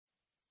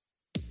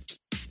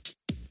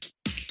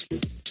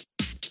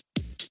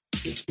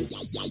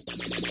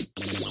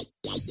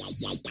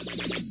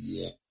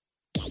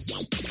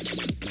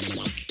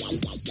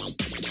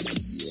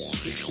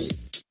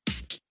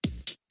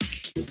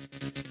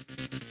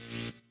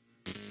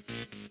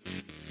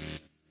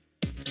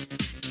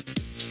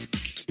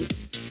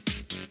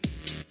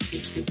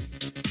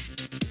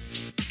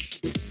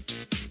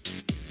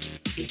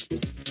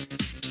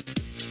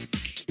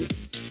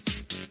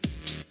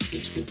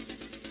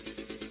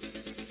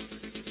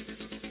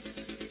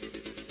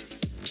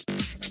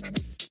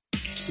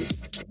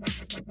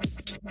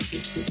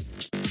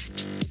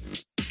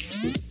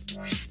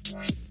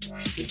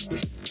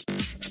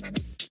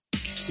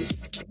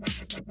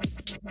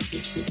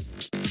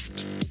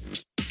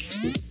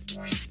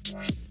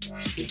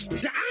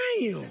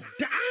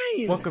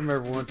Welcome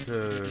everyone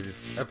to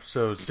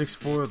episode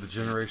 64 of the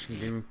Generation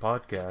Gaming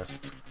Podcast.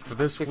 For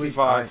this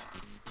 65.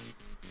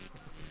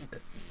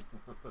 week,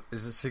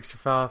 is it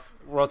 65?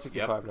 We're on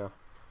 65 now.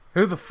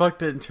 Who the fuck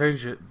didn't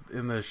change it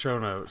in the show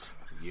notes?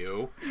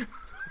 You.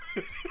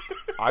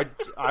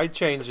 I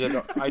changed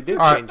it. I did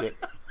All right. change it.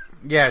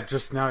 Yeah,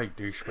 just now, you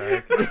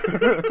douchebag.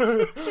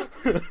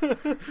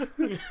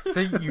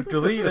 See, you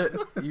delete it.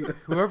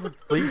 Whoever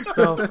deletes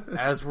stuff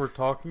as we're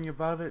talking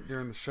about it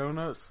during the show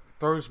notes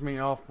throws me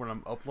off when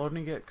I'm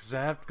uploading it, because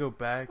I have to go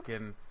back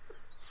and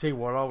see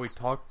what all we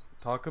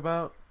talk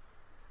about.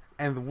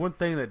 And the one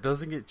thing that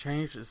doesn't get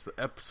changed is the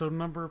episode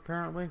number,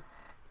 apparently.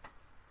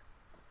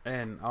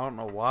 And I don't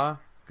know why,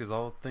 because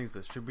all the things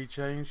that should be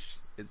changed,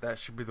 that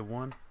should be the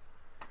one.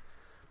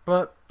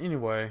 But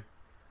anyway,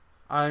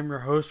 I'm your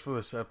host for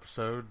this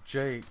episode,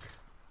 Jake.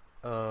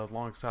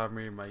 Alongside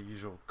me, my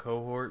usual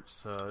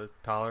cohorts,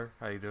 Tyler.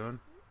 How you doing?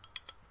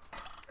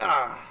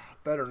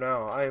 Better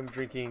now. I am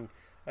drinking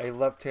a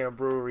Left Hand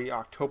Brewery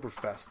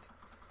Oktoberfest.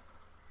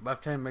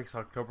 Left Hand makes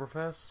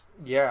Oktoberfest?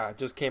 Yeah, it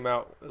just came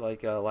out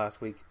like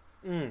last week.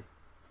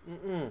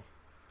 Oh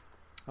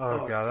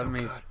god, so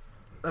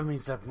that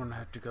means I'm gonna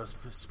have to go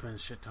spend a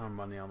shit ton of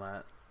money on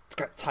that. It's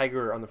got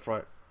tiger on the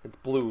front. It's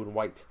blue and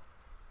white.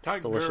 Tiger,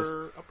 It's delicious.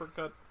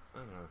 uppercut. I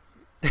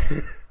don't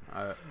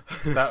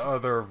know. That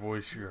other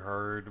voice you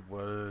heard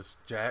was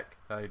Jack.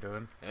 How you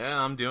doing?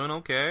 Yeah, I'm doing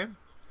okay.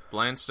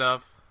 Playing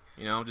stuff,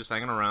 just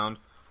hanging around.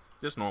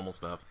 Just normal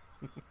stuff.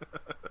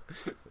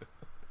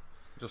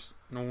 Just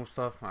normal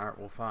stuff? Alright,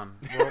 well, fine.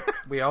 Well,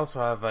 we also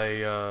have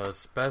a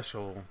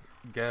special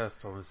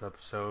guest on this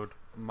episode.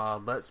 My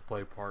Let's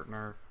Play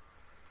partner,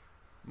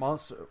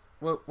 Monster.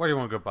 What do you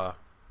want to go by?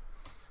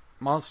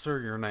 Monster,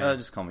 your name?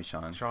 Just call me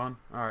Sean. Sean?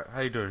 Alright,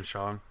 how you doing,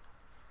 Sean?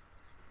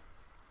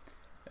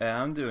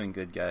 Yeah, I'm doing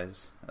good,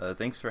 guys.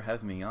 Thanks for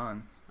having me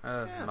on.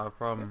 Not a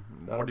problem.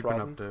 Not What a have you been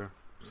problem. up to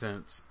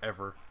since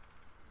ever?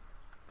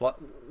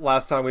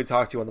 Last time we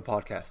talked to you on the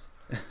podcast.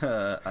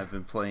 I've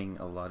been playing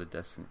a lot of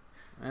Destiny.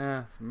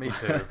 Me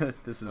too.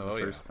 This is Oh, the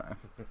yeah. first time.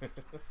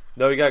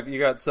 No, you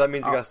got. So that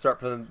means you got to start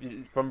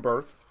from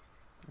birth.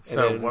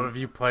 So, then what have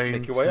you played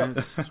make your way up.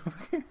 since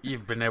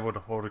you've been able to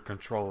hold a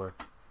controller?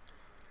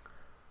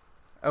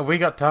 Oh, we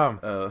got time.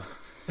 Go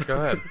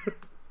ahead.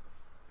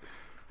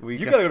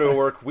 You gotta go to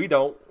work. We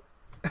don't.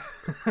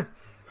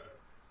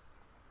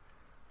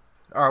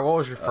 Alright, what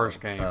was your first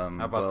game? How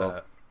about well,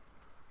 that?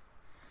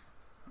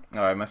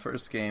 Alright, my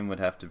first game would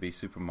have to be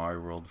Super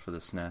Mario World for the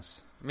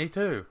SNES. Me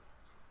too.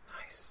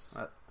 Nice.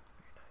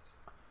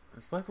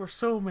 It's like we're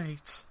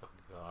soulmates.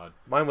 God.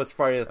 Mine was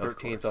Friday the Of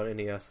 13th course. on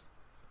NES.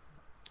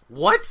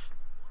 What?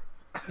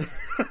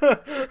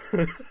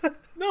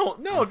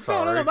 No,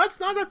 sorry.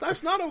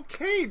 that's not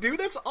okay, dude.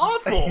 That's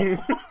awful.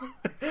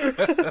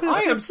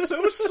 I am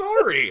so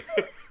sorry.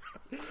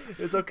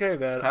 It's okay,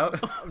 man. How?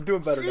 I'm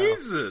doing better now.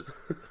 Jesus.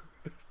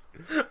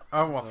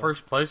 Oh, my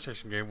first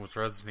PlayStation game was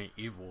Resident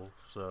Evil,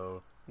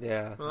 so...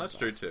 Yeah. Well, that's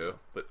true too.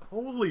 But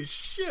holy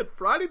shit,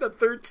 Friday the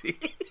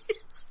 13th.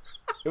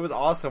 It was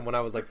awesome when I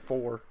was like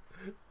 4.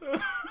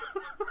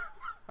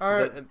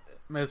 Alright, But-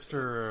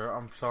 Mr.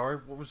 I'm sorry,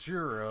 what was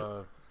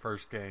your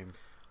first game?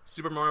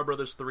 Super Mario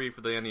Brothers 3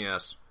 for the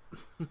NES.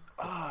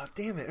 Ah,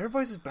 damn it.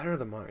 Everybody's is better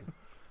than mine.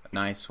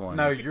 Nice one.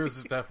 No, yours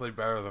is definitely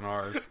better than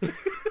ours.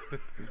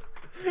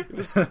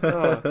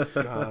 Oh,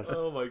 God.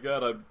 Oh my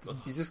god,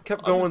 You just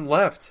kept going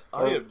left.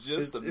 I Or am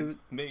just it was-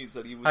 amazed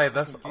that he was Hey,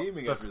 that's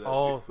gaming that's after that.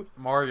 all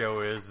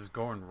Mario is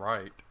going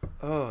right.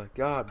 Oh,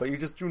 God. But you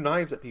just threw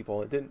knives at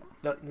people. It didn't...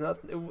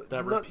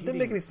 didn't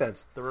make any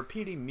sense. The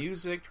repeating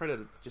music, try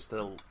to just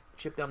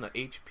chip down the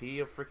HP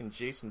of freaking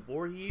Jason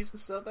Voorhees and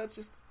stuff. That's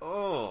just It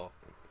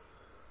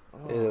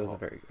wasn't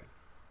very good.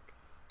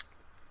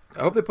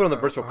 I hope they put it on the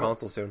virtual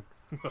console soon.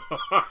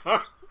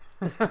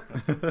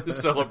 to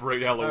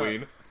celebrate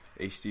Halloween.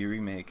 HD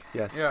remake.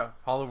 Yes. Yeah,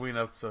 Halloween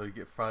episode, you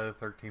get Friday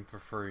the 13th for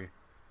free.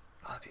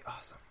 Oh, that'd be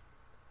awesome.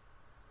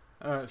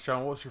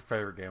 Sean, what's your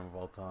favorite game of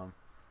all time?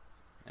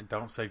 And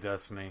don't say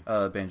Destiny.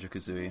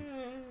 Banjo-Kazooie.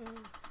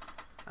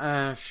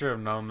 I should have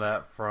known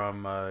that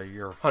from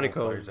your full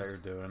Honeycombs. plays that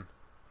you're doing.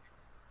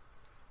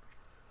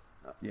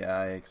 Yeah,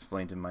 I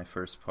explained in my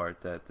first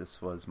part that this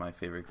was my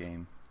favorite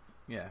game.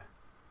 Yeah.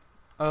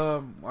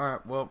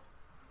 Alright, well,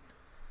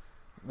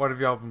 what have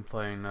y'all been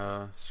playing?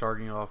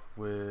 Starting off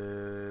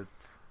with...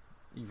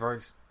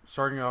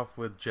 starting off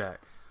with Jack.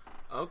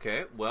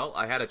 Okay, well,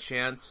 I had a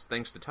chance,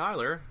 thanks to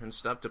Tyler and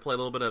stuff, to play a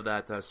little bit of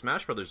that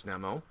Smash Brothers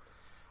demo.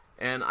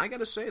 And I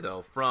gotta say,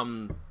 though,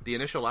 from the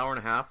initial hour and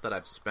a half that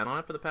I've spent on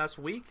it for the past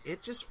week,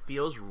 it just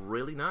feels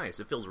really nice.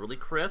 It feels really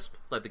crisp,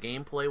 like the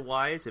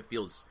gameplay-wise. It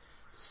feels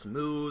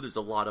smooth. There's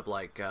a lot of,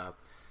 like,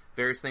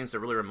 various things that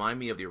really remind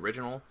me of the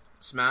original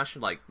Smash.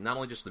 Like, not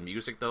only just the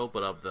music, though,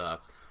 but of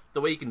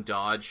the way you can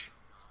dodge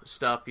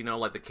stuff, you know,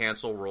 like the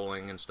cancel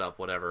rolling and stuff,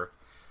 whatever.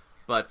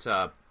 But,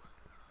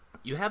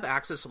 you have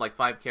access to, like,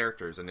 5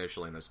 characters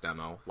initially in this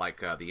demo.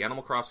 Like, the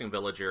Animal Crossing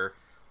villager,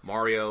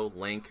 Mario,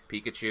 Link,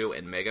 Pikachu,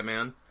 and Mega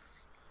Man.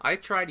 I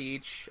tried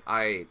each.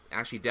 I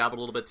actually dabbled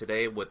a little bit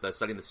today with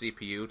studying the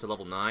CPU to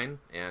level 9,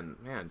 and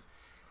man,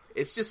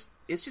 it's just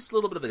a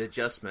little bit of an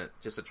adjustment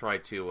just to try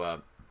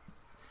to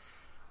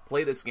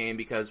play this game,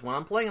 because when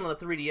I'm playing on the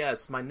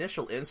 3DS, my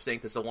initial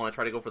instinct is to want to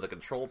try to go for the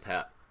control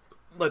pad,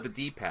 like the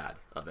D-pad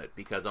of it,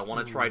 because I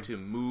want to try to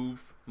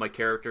move my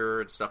character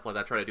and stuff like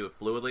that, try to do it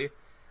fluidly.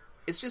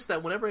 It's just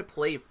that whenever I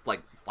play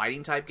like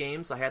fighting type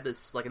games, I had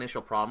this like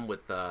initial problem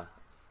with a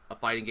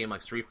fighting game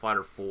like Street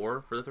Fighter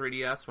 4 for the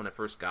 3DS when I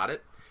first got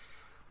it,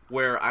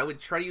 where I would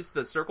try to use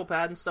the circle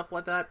pad and stuff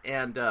like that,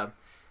 and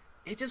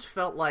it just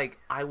felt like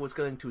I was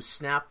going to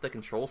snap the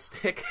control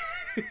stick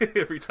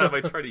every time I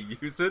try to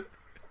use it.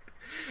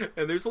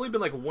 And there's only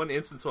been like one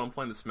instance when I'm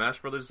playing the Smash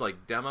Brothers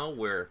like demo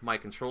where my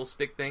control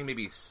stick thing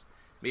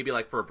maybe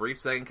like for a brief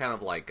second kind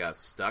of like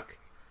stuck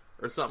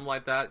or something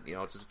like that. You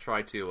know, just to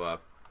try to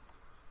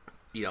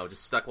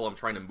just stuck while I'm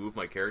trying to move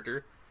my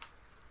character.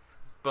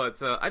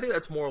 But I think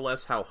that's more or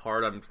less how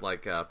hard I'm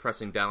like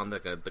pressing down the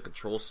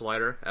control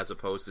slider, as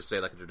opposed to say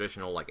like a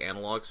traditional like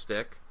analog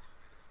stick.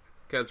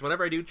 Because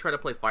whenever I do try to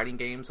play fighting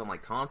games on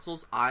like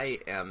consoles, I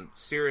am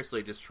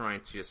seriously just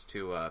trying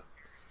to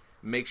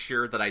make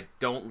sure that I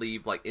don't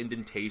leave like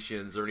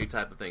indentations or any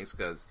type of things.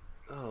 Because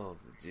oh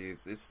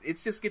jeez,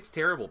 it just gets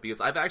terrible.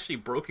 Because I've actually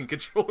broken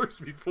controllers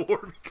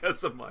before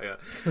because of my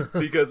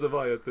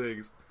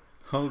things.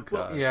 Oh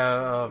god.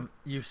 Yeah,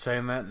 you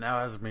saying that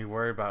now has me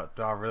worried about,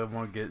 do I really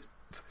want to get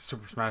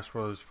Super Smash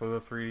Bros. For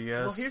the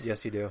 3DS?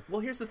 Yes, you do. Well,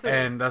 here's the thing.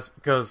 And that's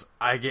because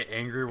I get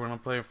angry when I'm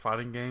playing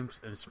fighting games,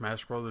 and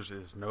Smash Brothers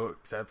is no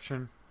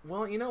exception.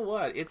 Well, you know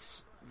what?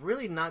 It's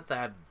really not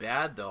that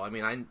bad, though. I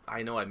mean,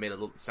 I know I made it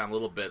sound a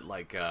little bit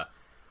like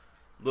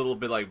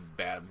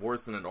bad,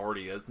 worse than it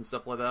already is and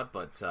stuff like that.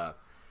 But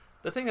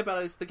the thing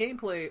about it is the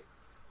gameplay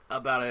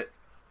about it.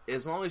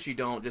 As long as you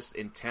don't just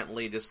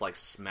intently just like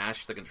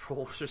smash the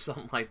controls or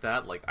something like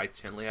that, like I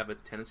generally have a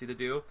tendency to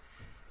do,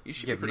 you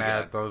should get be pretty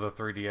mad, good. throw the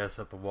 3DS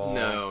at the wall.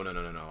 No.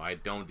 I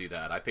don't do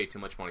that. I pay too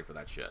much money for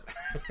that shit.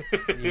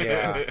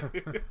 Yeah.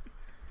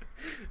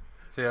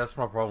 See, that's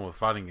my problem with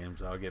fighting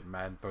games. I'll get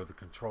mad and throw the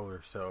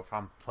controller. So if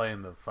I'm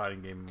playing the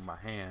fighting game in my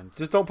hand,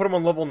 Just don't put them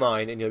on level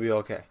 9 and you'll be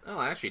okay. Oh,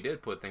 I actually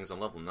did put things on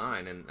level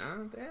 9, and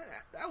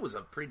that was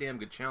a pretty damn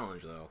good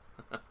challenge, though.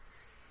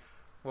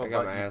 what I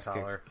got about my you, ass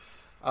Tyler?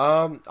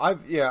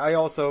 I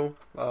also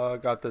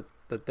got the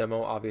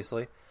demo,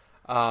 obviously.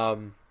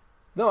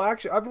 No,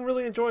 actually, I've been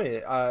really enjoying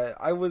it.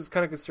 I was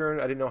kind of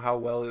concerned. I didn't know how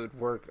well it would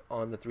work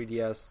on the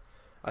 3DS.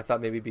 I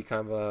thought maybe it'd be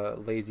kind of a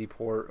lazy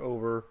port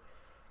over.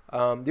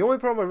 The only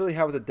problem I really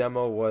had with the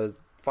demo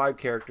was 5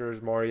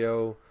 characters: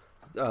 Mario,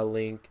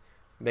 Link,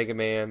 Mega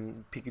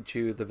Man,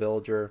 Pikachu, the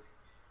Villager,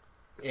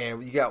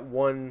 and you got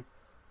one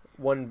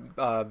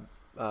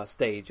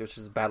stage, which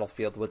is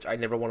Battlefield, which I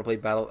never want to play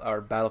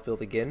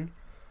Battlefield again.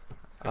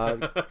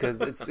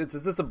 Because it's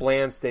just a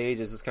bland stage.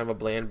 It's just kind of a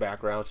bland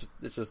background.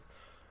 It's just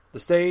the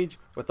stage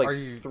with like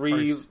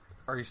three.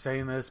 Are you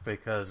saying this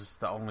because it's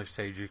the only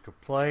stage you could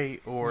play,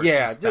 or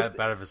Yeah, it's just that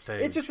bad of a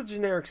stage? It's just a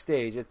generic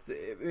stage.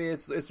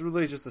 It's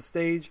really just a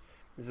stage.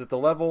 It's at the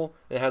level,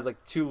 and it has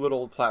like 2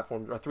 little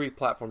platforms or 3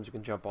 platforms you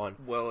can jump on.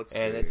 Well,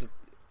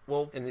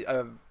 And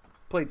I've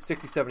played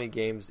 60, 70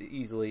 games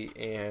easily,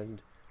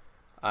 and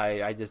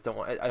I just don't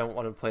want. I don't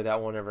want to play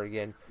that one ever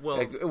again. Well,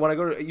 like, when I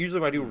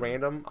do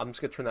random, I'm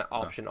just gonna turn that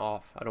option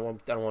off. I don't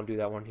want to do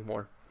that one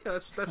anymore. yeah,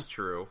 that's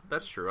true.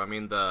 That's true. I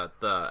mean,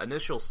 the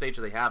initial stage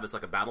that they have is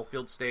like a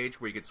Battlefield stage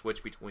where you can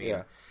switch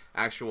between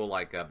actual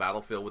like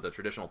Battlefield with the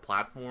traditional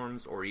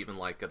platforms, or even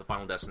like the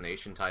Final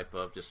Destination type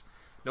of just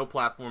no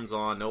platforms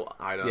on, no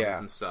items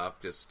and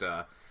stuff, just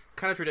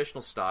kind of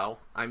traditional style.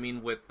 I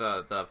mean, with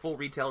the full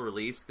retail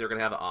release, they're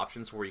gonna have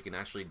options where you can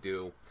actually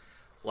do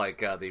like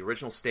the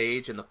original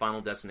stage and the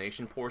Final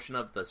Destination portion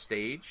of the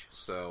stage.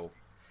 So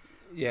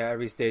yeah,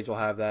 every stage will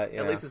have that.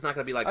 Yeah. At least it's not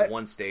going to be like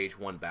one stage,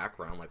 one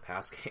background like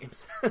past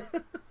games.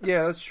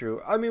 Yeah, that's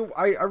true. I mean,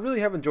 I really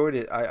have enjoyed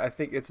it. I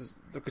think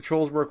the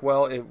controls work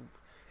well.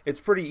 It's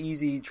pretty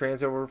easy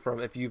transfer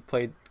from if you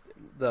played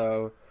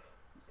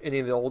any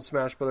of the old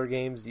Smash Brother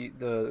games.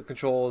 The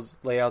controls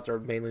layouts are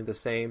mainly the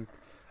same.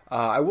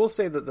 I will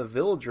say that the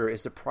Villager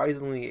is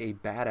surprisingly a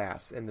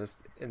badass in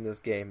this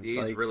game.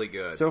 He's really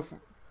good. So.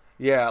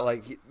 Yeah,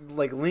 like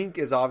Link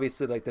is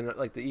obviously like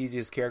the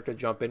easiest character to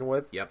jump in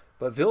with. Yep.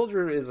 But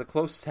Villager is a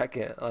close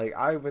second. Like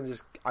I've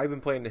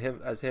been playing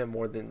him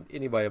more than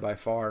anybody by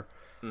far.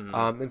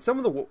 Mm-hmm.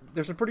 And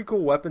there's some pretty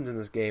cool weapons in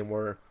this game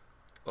where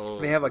Oh,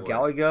 They have a boy.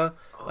 Galaga,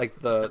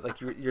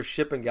 like your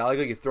ship in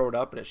Galaga. You throw it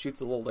up and it shoots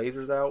the little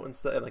lasers out and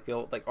stuff. And like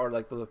it'll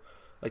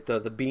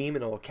the beam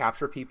and it'll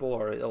capture people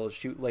or it'll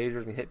shoot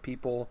lasers and hit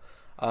people.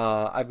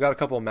 I've got a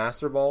couple of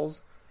Master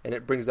Balls and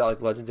it brings out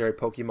like legendary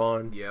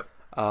Pokemon. Yep.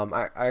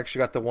 I actually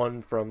got the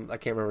one from I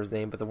can't remember his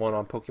name, but the one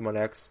on Pokemon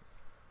X.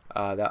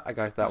 That I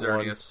got that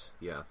Xerneas.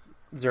 Yeah. one.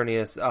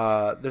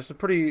 Xerneas. There's some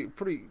pretty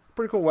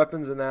cool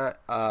weapons in that.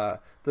 The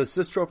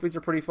assist trophies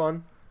are pretty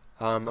fun.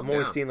 I'm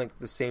only seeing like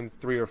the same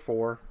 3 or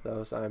 4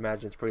 though, so I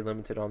imagine it's pretty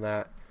limited on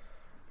that.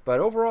 But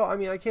overall, I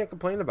mean, I can't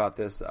complain about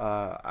this.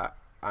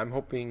 I'm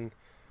hoping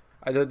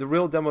the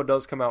real demo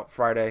does come out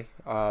Friday,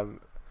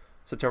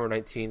 September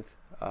 19th.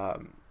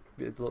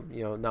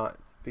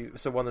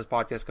 So when this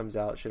podcast comes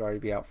out, it should already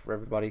be out for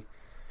everybody.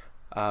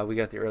 We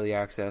got the early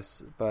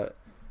access, but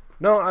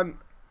no,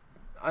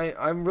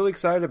 I'm really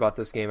excited about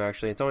this game.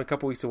 Actually, it's only a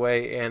couple weeks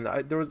away, and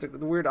there was the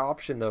weird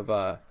option of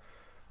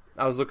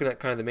I was looking at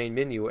kind of the main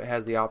menu. It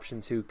has the option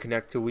to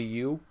connect to Wii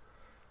U.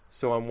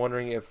 So I'm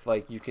wondering if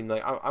like you can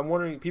like I'm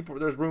wondering people.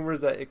 There's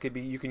rumors that it could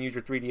be you can use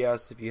your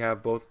 3DS if you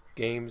have both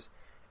games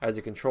as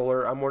a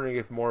controller. I'm wondering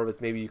if more of it's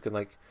maybe you can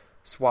like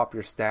swap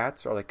your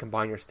stats or like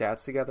combine your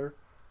stats together.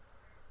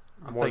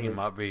 I'm thinking it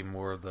might be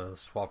more of the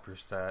swap your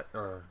stat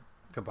or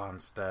combine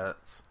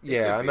stats.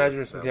 Yeah, I imagine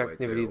there's some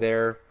connectivity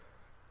there.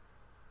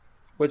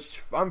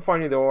 Which I'm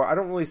finding though, I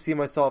don't really see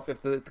myself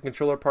if the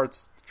controller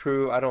part's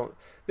true.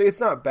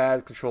 It's not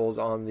bad controls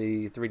on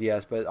the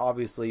 3DS, but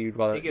obviously you'd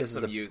rather get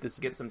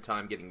some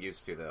time getting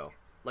used to though,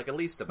 like at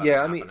least about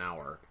an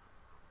hour.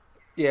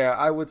 Yeah,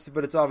 I would,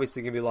 but it's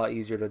obviously gonna be a lot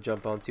easier to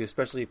jump onto,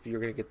 especially if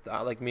you're gonna get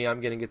like me. I'm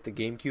gonna get the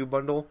GameCube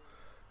bundle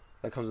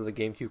that comes with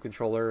the GameCube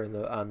controller and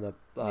the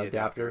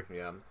adapter.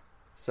 Yeah.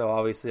 So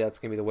obviously that's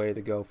gonna be the way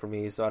to go for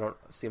me. So I don't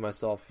see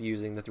myself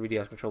using the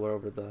 3DS controller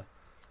over the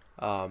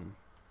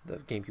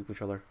GameCube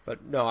controller.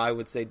 But no, I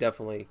would say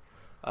definitely,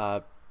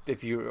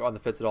 if you're on the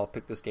fence at all,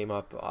 pick this game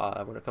up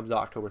when it comes out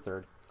October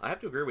 3rd. I have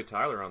to agree with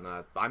Tyler on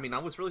that. I mean, I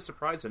was really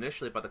surprised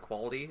initially by the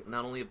quality,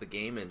 not only of the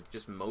game and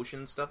just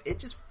motion stuff. It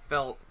just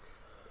felt,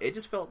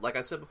 like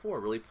I said before,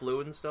 really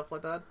fluid and stuff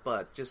like that.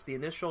 But just the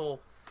initial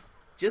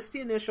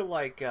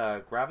like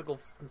graphical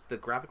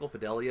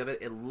fidelity of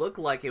it, it looked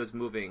like it was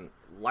moving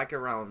like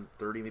around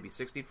 30, maybe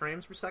 60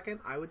 frames per second.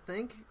 I would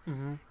think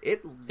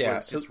it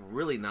was just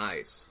really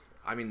nice.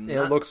 I mean,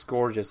 it looks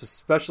gorgeous,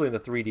 especially in the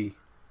 3D.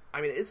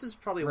 I mean, this is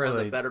probably one of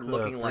the better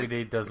looking. The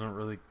 3D doesn't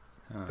really.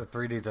 The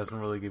 3D doesn't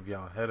really give you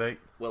a headache.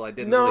 Well, I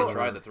didn't really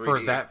try the 3D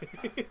for that.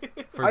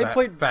 I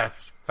played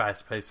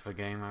fast pace of a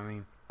game. I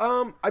mean,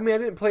 I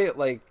didn't play it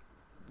like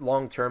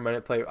long term. I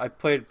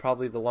played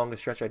probably the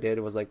longest stretch I did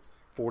was like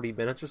 40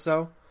 minutes or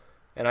so,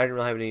 and I didn't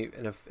really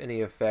have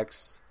any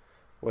effects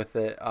with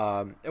it.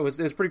 It was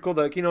pretty cool.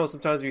 Like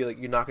sometimes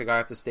you knock a guy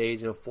off the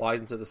stage and it flies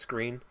into the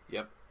screen.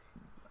 Yep.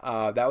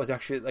 That was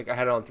actually like I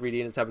had it on 3D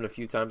and it's happened a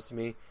few times to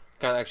me.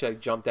 Kind of actually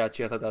jumped at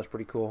you. I thought that was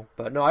pretty cool.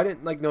 But no, I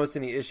didn't notice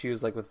any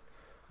issues with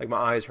my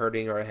eyes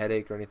hurting or a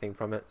headache or anything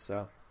from it.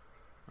 So.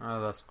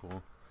 Oh, that's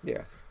cool.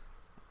 Yeah.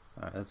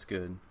 All right, that's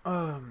good.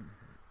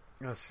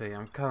 Let's see.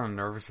 I'm kind of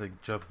nervous to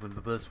jump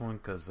into this one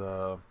because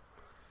the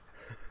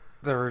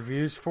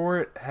reviews for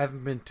it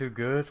haven't been too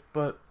good.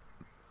 But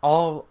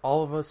all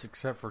of us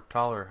except for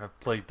Tyler have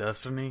played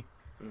Destiny.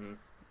 Mm-hmm.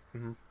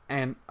 Mm-hmm.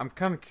 And I'm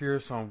kind of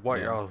curious on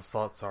what y'all's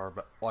thoughts are,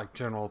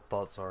 general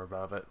thoughts are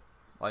about it.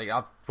 Like,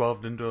 I've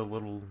delved into a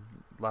little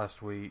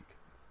last week.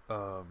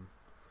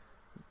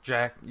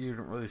 Jack, you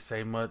didn't really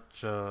say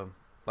much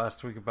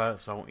last week about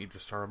it, so I want you to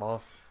start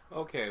off.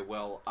 Okay,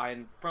 well,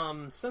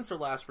 since our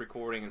last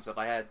recording and stuff,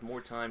 I had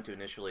more time to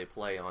initially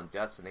play on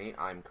Destiny.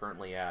 I'm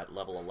currently at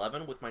level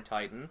 11 with my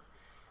Titan,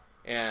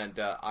 and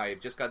I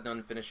just got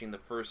done finishing the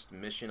first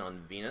mission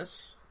on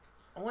Venus.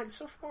 Like,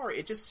 so far,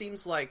 it just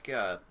seems like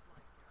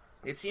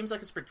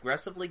it's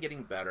progressively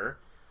getting better.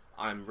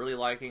 I'm really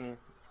liking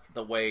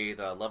the way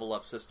the level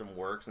up system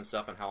works and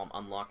stuff, and how I'm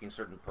unlocking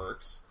certain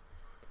perks.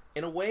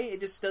 In a way,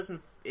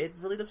 it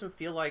really doesn't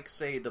feel like,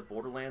 say, the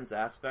Borderlands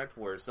aspect,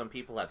 where some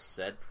people have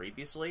said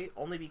previously,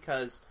 only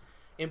because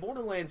in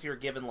Borderlands you're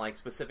given, like,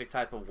 specific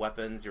type of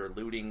weapons, you're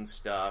looting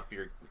stuff,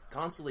 you're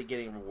constantly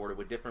getting rewarded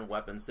with different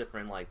weapons,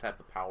 different, like, type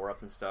of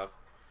power-ups and stuff.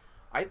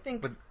 I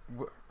think... But,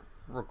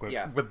 real quick,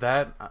 yeah. With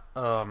that,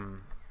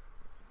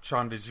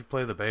 Sean, did you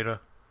play the beta?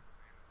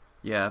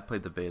 Yeah, I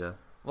played the beta.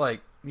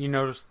 Like, did you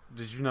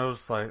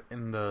notice, like,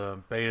 in the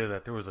beta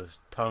that there was a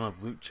ton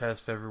of loot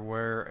chests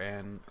everywhere,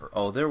 and...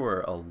 Oh, there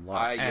were a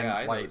lot.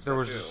 I noticed there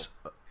was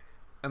too.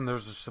 And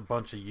there's just a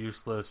bunch of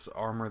useless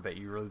armor that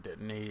you really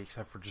didn't need,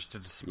 except for just to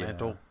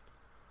dismantle. Yeah.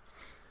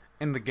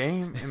 In the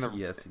game,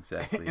 yes,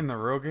 exactly. In the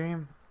real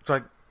game, it's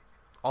like,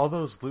 all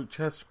those loot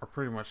chests are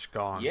pretty much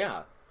gone.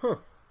 Yeah. Huh.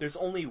 There's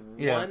only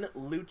one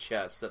loot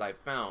chest that I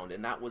found,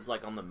 and that was,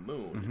 like, on the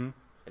moon. Mm-hmm.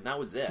 And that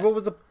was it.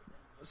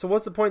 So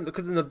what's the point?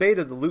 Because in the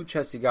beta, the loot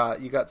chest you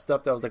got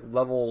stuff that was like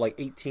level like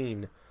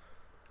 18,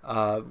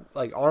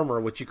 like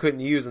armor, which you couldn't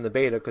use in the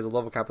beta because the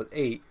level cap was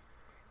 8.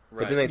 Right.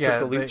 But then they took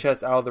the loot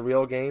chest out of the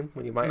real game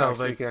when you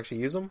can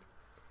actually use them.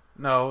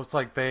 No, it's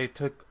like they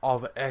took all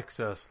the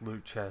excess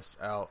loot chests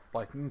out.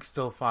 Like, you can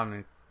still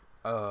find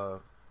a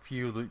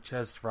few loot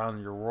chests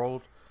around your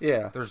world.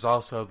 Yeah. There's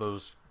also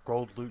those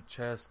gold loot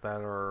chests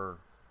that are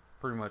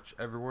pretty much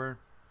everywhere.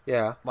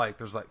 Yeah. Like,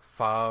 there's like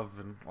 5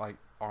 and like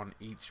on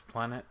each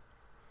planet.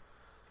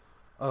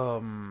 Yeah,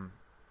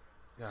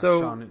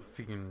 So- Sean, if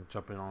you can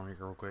jump in on here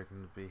real quick,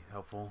 it'd be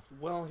helpful.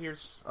 Well,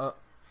 here's Uh,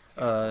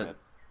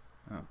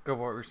 Go what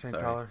were you saying,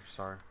 Sorry. Tyler?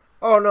 Sorry.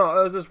 Oh no,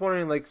 I was just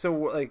wondering, like, so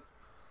like,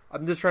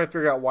 I'm just trying to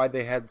figure out why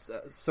they had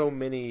so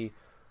many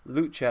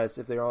loot chests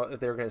if they were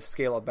going to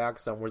scale it back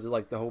some. Was it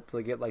like the hope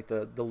to get like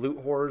the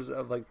loot horrors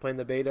of like playing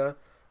the beta?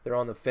 They're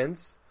on the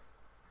fence.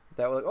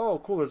 That were like, oh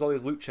cool, there's all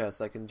these loot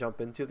chests I can jump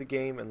into the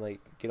game and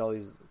like get all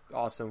these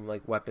awesome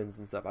like weapons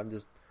and stuff. I'm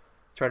just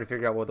trying to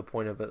figure out what the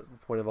point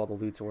of all the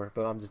loots were,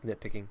 but I'm just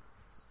nitpicking.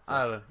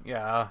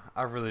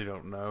 I really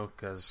don't know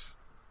because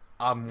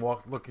I'm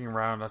looking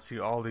around. I see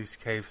all these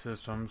cave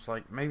systems.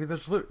 Like maybe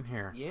there's loot in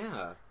here.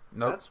 yeah.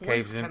 Nope, That's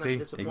cave's one kind empty. of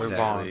disappointing Move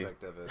on.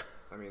 aspect of it.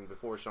 I mean,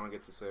 before Sean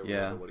gets to say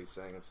Yeah. what he's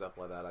saying and stuff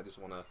like that, I just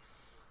want to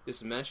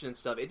just mention and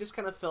stuff. It just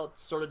kind of felt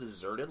sort of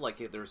deserted,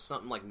 like there's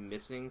something like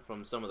missing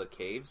from some of the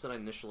caves that I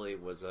initially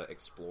was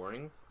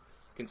exploring.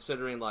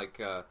 Considering like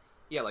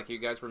like you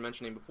guys were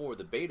mentioning before,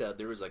 the beta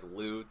there was like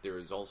loot, there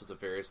was all sorts of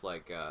various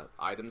like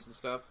items and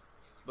stuff.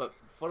 But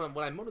what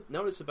I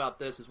noticed about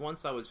this is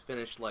once I was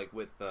finished like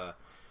with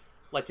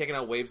like taking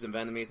out waves of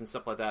enemies and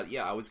stuff like that,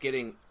 yeah, I was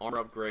getting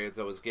armor upgrades.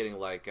 I was getting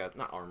like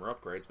not armor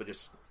upgrades, but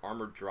just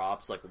armor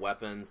drops, like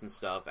weapons and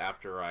stuff.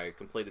 After I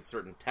completed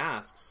certain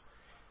tasks,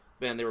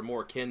 then they were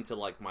more akin to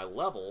like my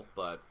level.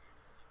 But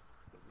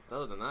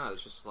other than that,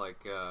 it's just like,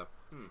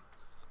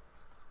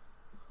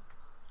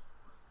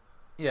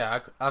 Yeah,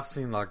 I've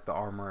seen like the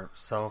armor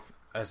itself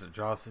as it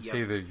drops. It's Yep.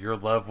 either your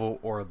level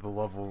or the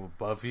level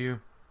above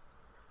you,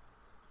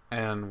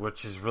 and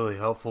which is really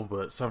helpful.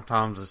 But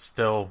sometimes it's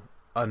still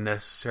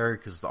unnecessary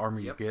because the armor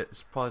Yep. you get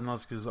is probably not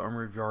as good as the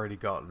armor you've already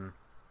gotten.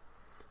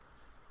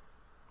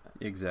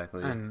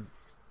 Exactly. And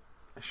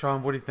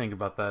Sean, what do you think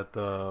about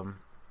that?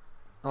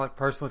 Like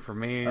personally for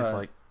me, it's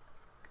like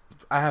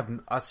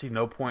I see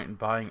no point in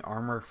buying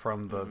armor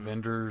from the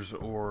vendors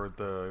or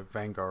the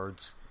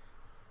vanguards.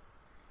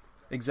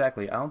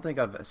 Exactly. I don't think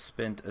I've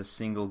spent a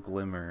single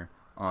glimmer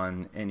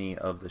on any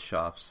of the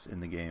shops in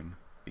the game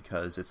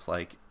because it's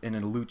like in a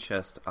loot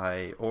chest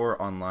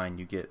or online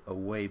you get a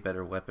way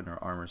better weapon or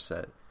armor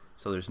set.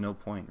 So there's no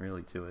point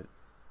really to it.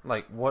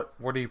 Like what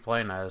are you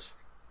playing as?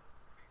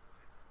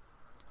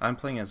 I'm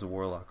playing as a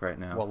warlock right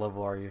now. What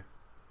level are you?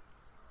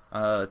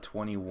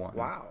 21.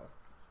 Wow.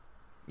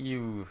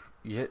 You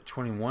hit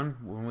 21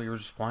 when we were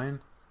just playing?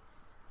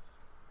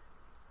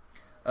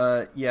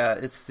 Yeah,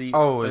 it's the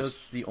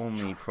it's the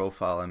only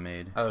profile I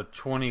made.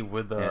 20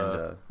 with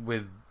the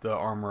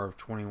armor of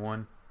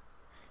 21.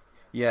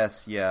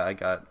 Yes, yeah, I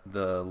got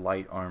the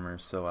light armor,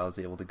 so I was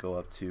able to go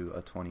up to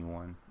a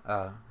 21.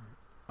 God,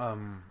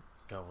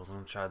 what was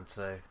I trying to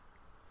say?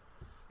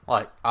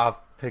 Like, I've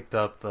picked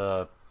up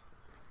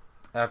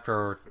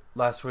after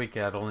last week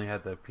I'd only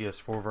had the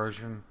PS4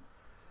 version.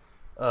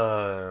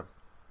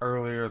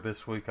 Earlier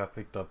this week I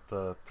picked up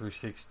the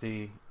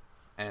 360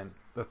 and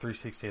the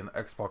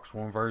Xbox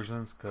One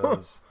versions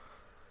because,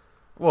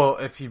 well,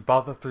 if you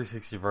bought the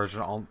 360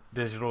 version on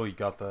digital, you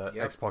got the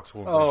Yep. Xbox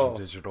One Oh.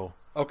 version digital.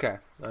 Okay.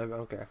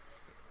 Okay.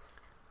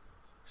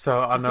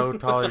 So I know,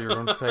 Tyler, you're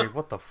going to say,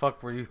 what the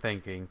fuck were you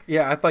thinking?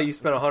 Yeah, I thought you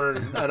spent another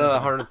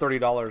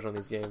 $130 on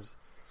these games.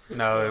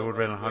 No, it would have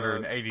been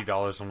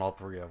 $180 on all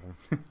three of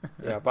them.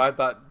 Yeah, but I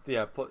thought,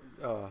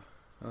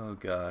 Oh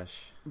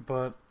gosh.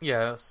 But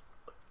yeah,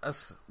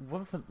 that's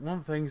one of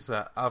the things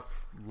that I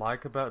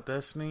like about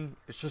Destiny.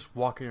 It's just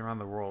walking around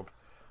the world,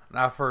 and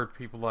I've heard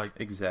people like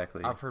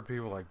Exactly.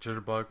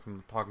 Jitterbug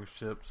from Talking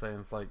Ship saying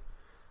it's like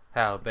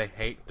how they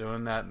hate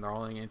doing that, and their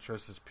only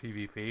interest is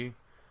PvP.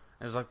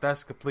 And it's like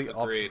that's the complete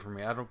opposite Agreed. for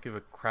me. I don't give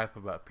a crap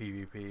about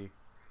PvP.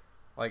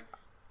 Like,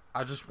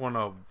 I just want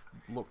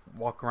to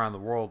walk around the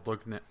world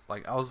looking at,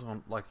 like, I was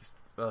on, like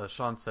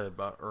Sean said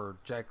about, or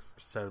Jack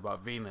said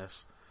about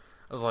Venus.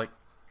 I was like,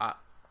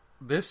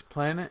 this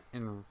planet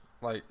in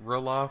like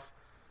real life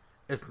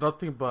is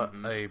nothing but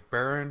a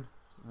barren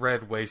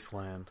red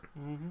wasteland.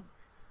 Mm-hmm.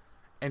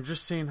 And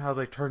just seeing how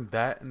they turned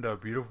that into a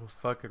beautiful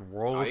fucking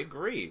world I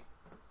agree.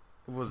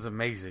 was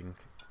amazing.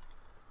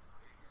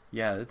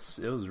 Yeah, it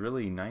was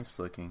really nice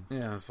looking.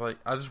 Yeah, it's like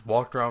I just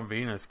walked around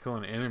Venus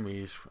killing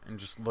enemies and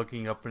just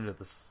looking up into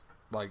the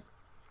sky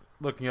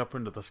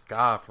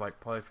for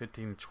like probably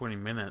 15 20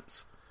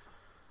 minutes,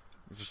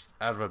 just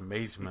out of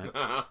amazement.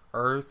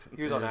 Earth,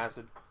 he was on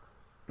acid.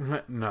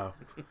 no,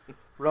 He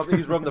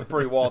was rubbing the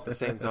furry wall at the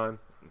same time.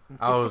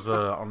 I was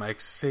on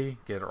ecstasy.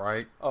 Get it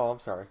right, Oh, I'm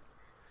sorry.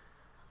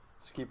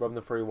 Just keep rubbing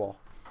the furry wall.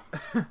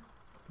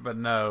 but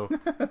no,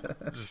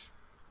 just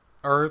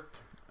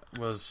Earth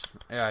was.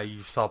 Yeah,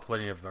 you saw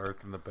plenty of Earth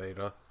in the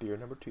beta. Beer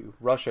number 2.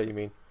 Russia, you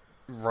mean?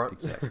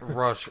 Exactly.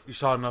 Russia. You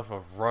saw enough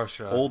of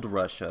Russia. Old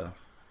Russia.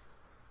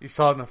 You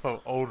saw enough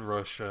of old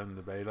Russia in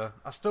the beta.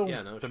 I still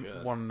Yeah, no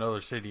shit. want another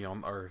city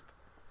on Earth.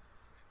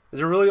 Is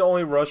it really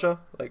only Russia?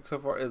 Like so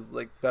far, is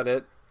like that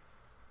it?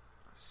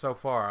 So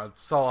far,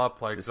 that's all I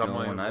played. It's 'Cause the I'm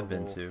only only one I've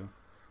been level- to.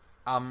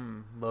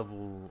 I'm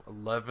level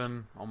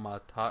 11 on my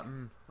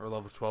Titan, or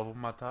level 12 on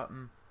my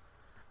Titan,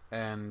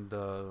 and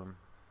no,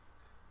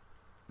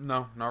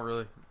 not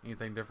really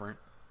anything different.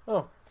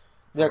 Oh,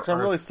 yeah. Because I'm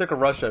Or- really sick of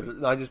Russia.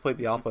 I just played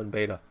the alpha and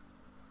beta.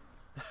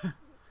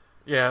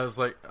 Yeah, it was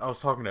like I was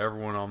talking to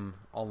everyone on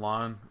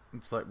online.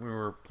 It's like we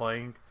were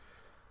playing.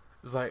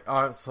 It's like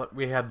it's like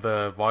we had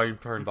the volume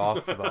turned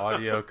off for the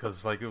audio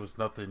because like it was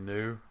nothing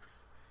new.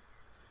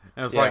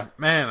 And it's Yeah. like,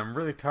 man, I'm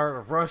really tired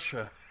of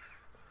Russia.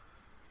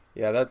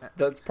 Yeah,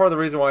 that's part of the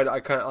reason why I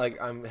kind of like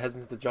I'm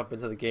hesitant to jump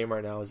into the game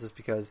right now is just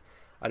because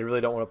I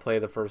really don't want to play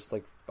the first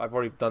like I've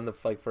already done the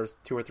like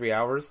first 2 or 3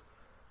 hours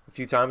a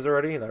few times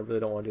already, and I really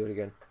don't want to do it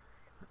again.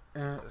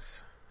 And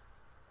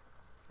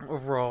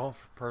overall,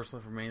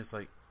 personally for me, it's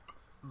like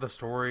the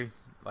story,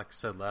 like I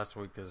said last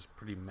week, is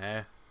pretty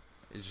meh.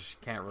 It's just you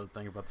can't really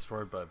think about the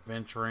story, but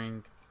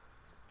venturing,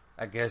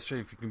 I guess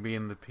if you can be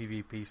in the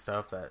PvP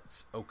stuff,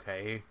 that's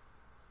okay.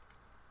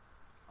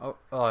 Oh,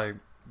 like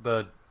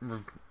the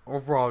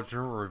overall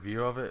general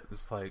review of it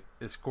is like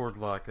it scored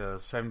like a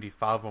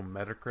 75 on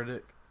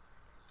Metacritic.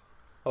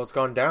 Oh, it's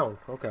gone down.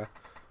 Okay.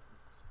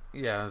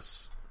 Yeah,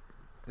 it's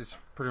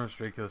pretty much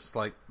ridiculous.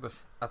 Like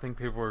I think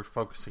people are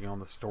focusing on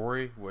the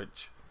story,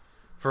 which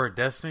for a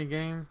Destiny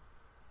game,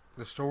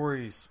 the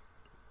story's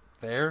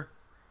there,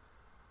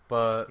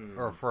 but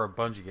or for a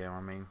Bungie game,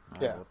 I mean, I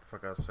don't know what the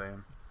fuck I was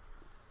saying.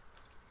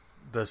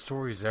 The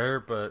story's there,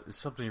 but it's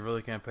something you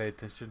really can't pay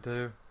attention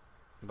to.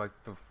 Like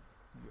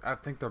I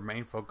think their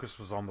main focus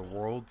was on the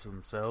worlds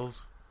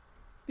themselves.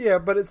 Yeah,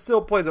 but it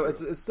still plays.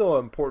 It's still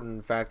an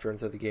important factor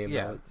into the game.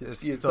 Yeah, though. It's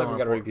still something you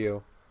got to important.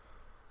 review.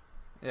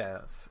 Yeah,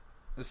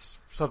 it's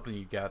something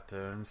you got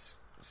to, and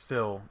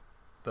still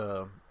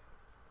the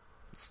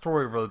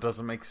story really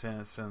doesn't make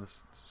sense, and the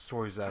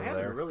story's out I of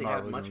haven't there. really Not had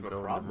really much of gonna a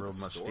go problem into with the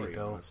real much story,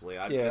 detail. honestly.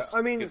 I Yeah, just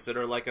I mean-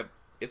 consider it's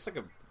like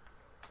a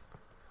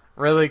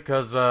Really,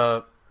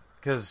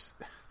 because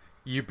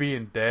you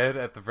being dead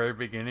at the very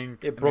beginning,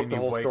 It and broke then the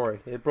you whole wake- story.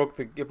 It broke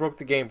the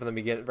game from the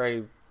beginning.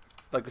 Very,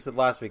 like I said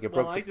last week, it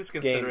broke well, the I just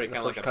game. consider it the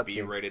kind of first like a cutscene.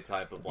 B-rated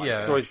type of Yeah.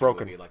 like Story's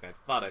broken. movie, like I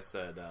thought I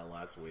said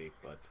last week,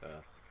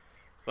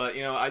 but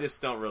you know, I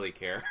just don't really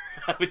care.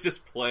 I was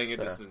just playing it,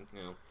 Yeah. just you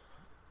know,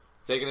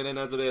 taking it in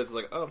as it is.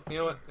 Like, oh, you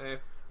know what? Hey,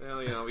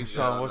 well, you know, we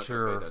Sean, I'm what's not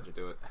gonna your- pay attention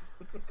to it?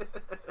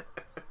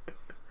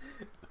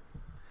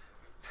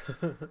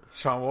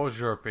 Sean, what was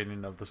your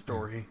opinion of the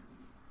story?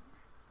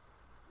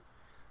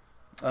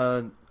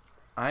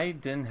 I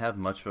didn't have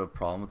much of a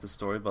problem with the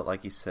story, but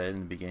like you said in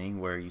the beginning,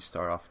 where you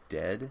start off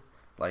dead,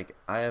 like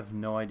I have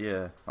no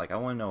idea. Like I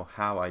want to know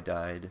how I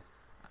died,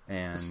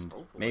 and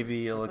Hopefully.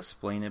 maybe it'll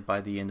explain it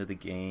by the end of the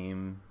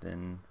game.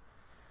 Then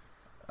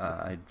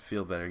I'd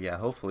feel better. Yeah,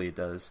 hopefully it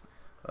does.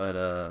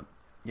 But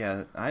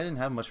yeah, I didn't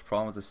have much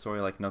problem with the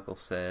story. Like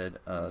Knuckles said,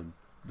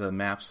 the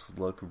maps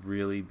look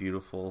really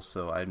beautiful,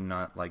 so I'm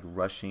not like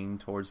rushing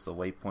towards the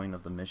waypoint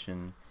of the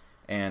mission.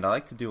 And I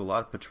like to do a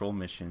lot of patrol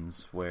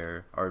missions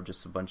where are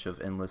just a bunch of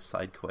endless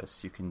side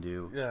quests you can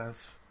do,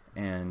 Yes.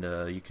 and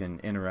you can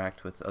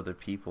interact with other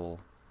people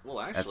Well,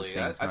 at the actually,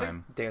 same I think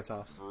time. Dance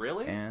offs.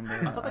 really. And I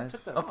thought they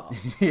took that off.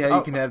 yeah,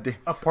 you can have dance.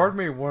 A part of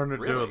me wanted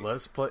to do Really? a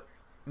let's play.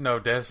 No,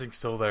 dancing's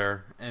still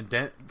there, and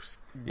Yeah,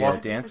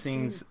 what-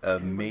 dancing's a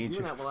Doing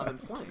major. that while I've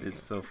been playing.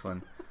 It's so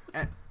fun.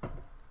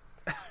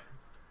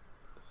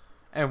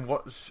 And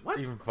what's What?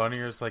 even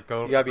funnier is like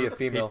go You gotta be up a to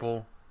female.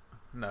 people.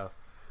 No,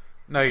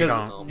 you Because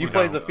don't. you No,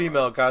 play as a don't.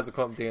 female, guys will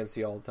come up and dance to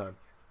you all the time.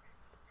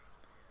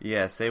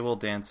 Yes, they will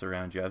dance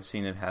around you. I've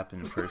seen it happen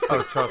in person.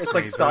 Oh, trust It's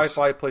me, like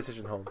sci-fi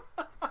PlayStation Home.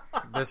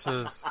 This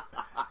is.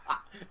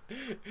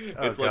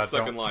 It's like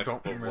Second Life,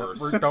 don't, but remi-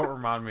 worse. Don't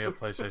remind me of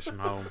PlayStation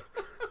Home.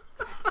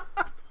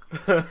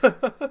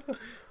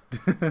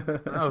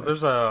 No,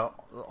 there's a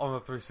on the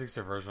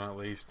 360 version at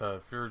least.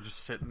 If you're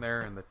just sitting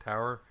there in the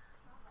tower,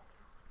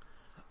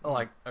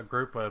 like a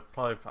group of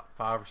probably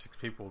 5 or 6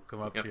 people will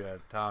come up Yep. to you at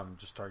a time and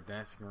just start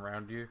dancing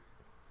around you.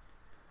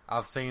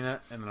 I've seen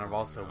it, and then I've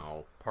also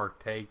no.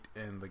 partaked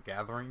in the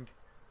gathering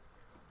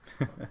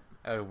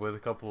with a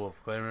couple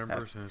of clan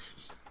members, and it's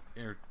just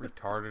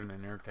retarded and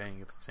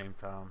entertaining at the same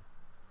time.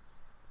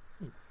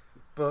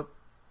 But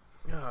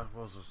yeah,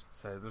 what was I supposed to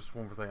say? There's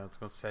one more thing I was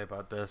going to say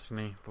about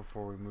Destiny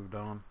before we moved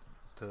on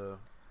to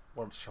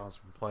what Sean's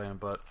been playing.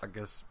 But I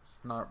guess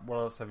not. What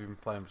else have you been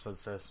playing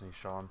besides Destiny,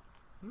 Sean?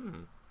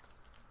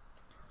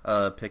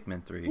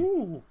 Pikmin 3.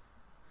 Ooh.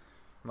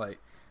 Like,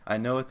 I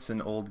know it's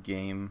an old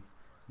game,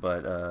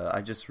 but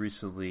I just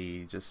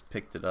recently just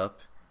picked it up,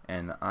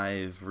 and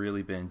I've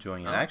really been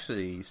enjoying it. Oh. I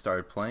actually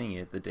started playing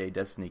it the day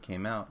Destiny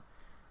came out.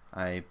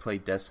 I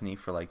played Destiny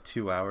for like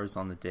 2 hours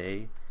on the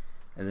day,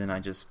 and then I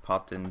just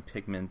popped in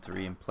Pikmin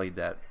 3 and played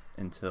that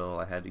until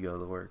I had to go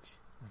to work.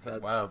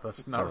 wow,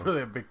 that's not So-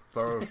 really a big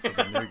throw for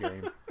the new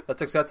game.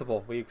 That's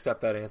acceptable. We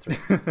accept that answer.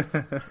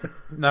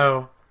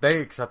 No, they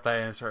accept that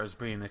answer as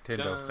being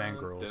Nintendo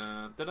fangirls.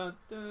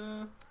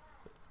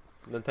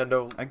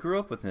 Nintendo. I grew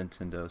up with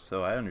Nintendo,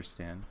 so I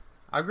understand.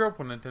 I grew up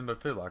with Nintendo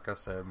too. Like I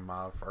said,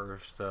 my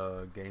first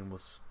game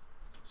was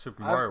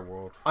Super Mario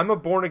World. I'm a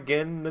born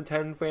again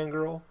Nintendo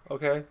fangirl.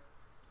 Okay,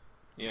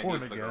 Yeah, Born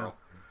he's the again. girl.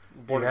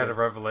 born You had a again.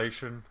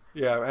 revelation.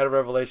 Yeah, I had a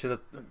revelation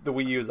that the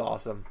Wii U is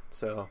awesome.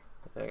 So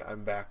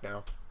I'm back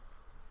now.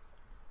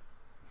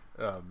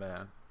 Oh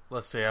man.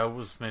 Let's see. I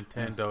was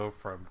Nintendo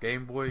from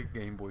Game Boy,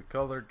 Game Boy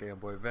Color, Game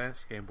Boy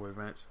Advance, Game Boy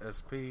Advance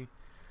SP,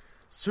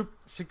 Super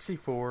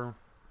 64,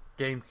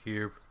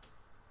 GameCube.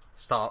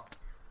 Stopped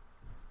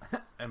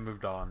and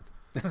moved on.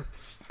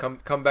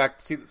 Come back.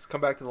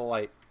 Come back to the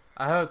light.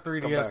 I had a Come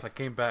 3DS. back. I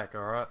came back.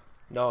 All right.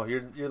 No,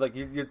 you're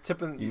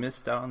tipping. You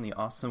missed out on the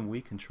awesome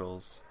Wii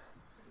controls.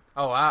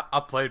 Oh, I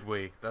played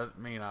Wii. Doesn't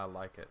mean I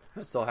like it.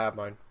 I still have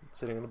mine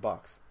sitting in the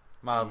box.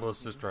 My little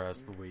sister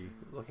has the Wii.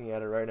 Looking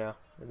at it right now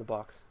in the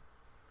box.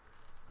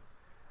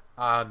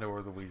 I know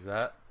where the Wii's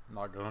at. I'm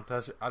not gonna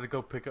touch it. I'd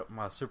go pick up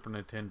my Super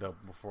Nintendo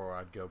before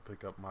I'd go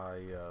pick up my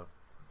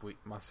Wii,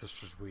 my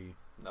sister's Wii.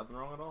 Nothing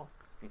wrong at all.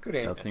 Good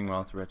answer. Nothing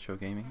wrong with retro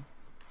gaming.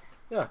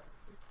 Yeah,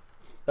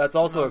 that's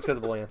also an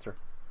acceptable answer.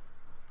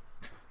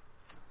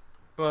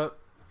 But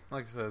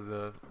like I said,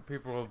 the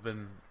people have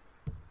been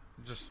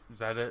just is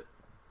that it?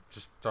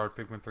 Just started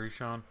Pikmin 3,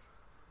 Sean.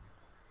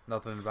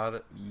 Nothing about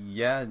it.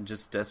 Yeah,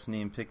 just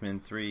Destiny and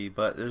Pikmin 3.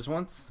 But there's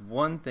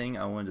one thing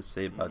I wanted to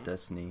say about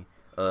Destiny,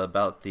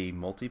 about the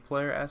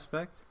multiplayer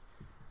aspect,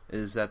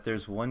 is that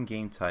there's one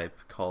game type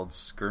called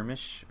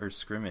Skirmish,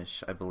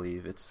 I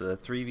believe. It's a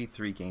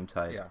 3v3 game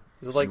type. Yeah,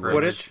 Is it like in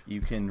Quidditch? which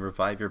you can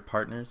revive your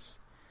partners.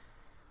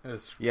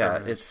 it's Yeah,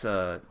 Skirmish.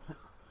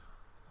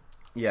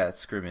 it's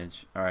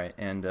scrimmage. All right,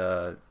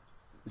 and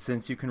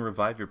since you can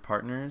revive your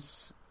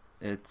partners,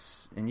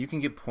 and you can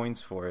get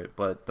points for it,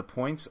 but the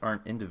points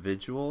aren't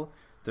individual.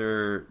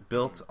 They're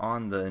built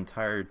on the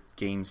entire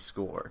game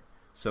score.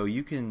 So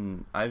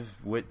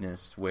I've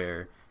witnessed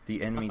where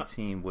the enemy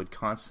team would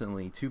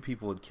two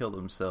people would kill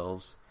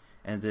themselves,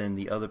 and then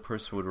the other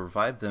person would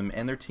revive them,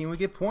 and their team would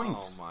get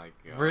points. Oh my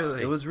god.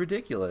 Really? It was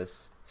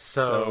ridiculous.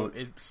 So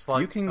it's like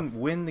you can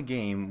win the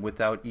game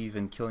without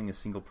even killing a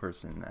single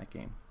person in that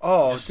game.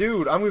 Oh,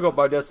 dude, I'm gonna go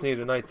buy Destiny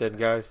tonight, then,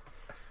 guys.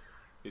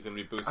 He's gonna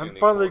be boosting. I'm the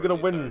finally core gonna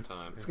the win. entire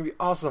time. It's gonna be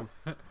awesome.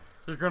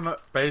 you're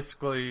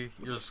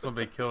just gonna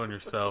be killing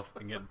yourself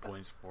and getting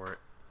points for it.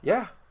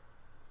 Yeah.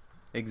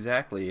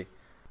 Exactly.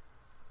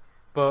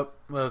 But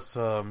let's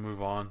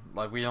move on.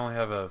 Like we only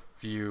have a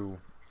few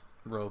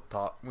we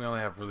only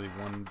have really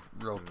one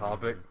real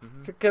topic.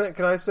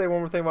 Can I say one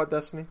more thing about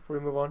Destiny before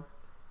we move on?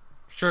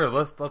 Sure,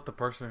 let's let the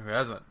person who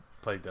hasn't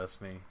played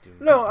Destiny do.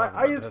 No, talk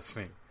I about just-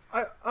 Destiny.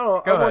 I don't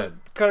know. Go I ahead.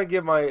 want to kind of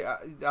give my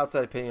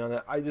outside opinion on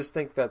that. I just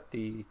think that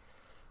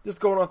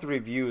just going off the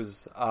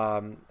reviews,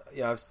 GameSpot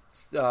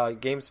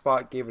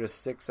gave it a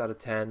 6 out of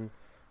 10.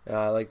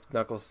 Like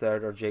Knuckles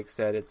said or Jake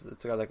said, it's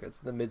got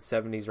it's in the mid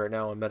 70s right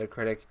now on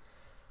Metacritic.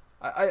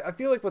 I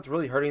feel like what's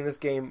really hurting this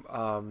game,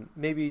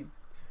 maybe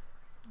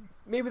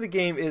the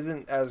game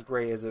isn't as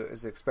great as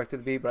it's expected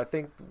to be, but I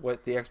think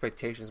what the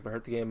expectations might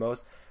hurt the game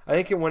most. I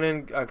think it went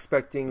in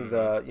expecting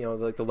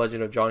the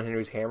Legend of John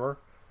Henry's Hammer,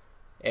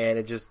 and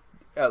it just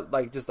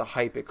just a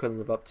hype it couldn't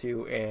live up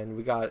to, and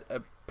we got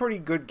a pretty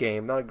good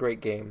game, not a great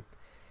game,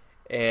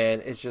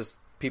 and it's just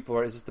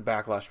it's just the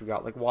backlash we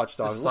got, like Watch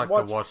Dogs. It's like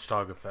the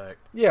Watchdog effect.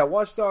 Yeah,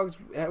 Watch Dogs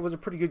was a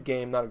pretty good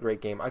game, not a great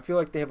game. I feel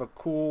like they have a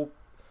cool.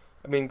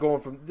 I mean,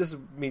 this is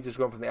me just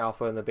going from the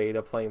alpha and the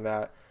beta, playing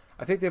that.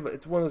 I think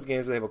it's one of those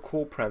games where they have a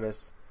cool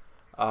premise.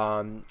 But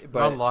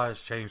Not a lot has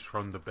changed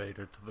from the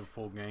beta to the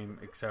full game,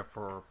 except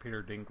for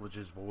Peter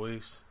Dinklage's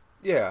voice.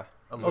 yeah,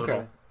 A little.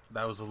 okay.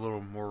 That was a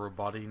little more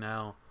roboty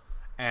now,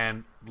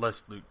 and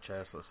less loot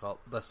chests.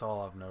 That's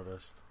all I've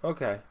noticed.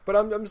 Okay, but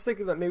I'm just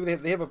thinking that maybe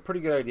they have a pretty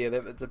good idea.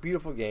 It's a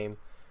beautiful game.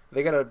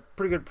 They got a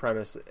pretty good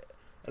premise,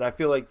 and I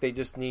feel like they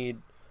just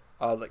need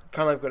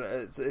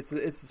it's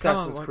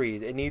Assassin's like-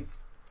 Creed. It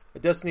needs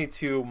Destiny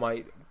 2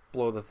 might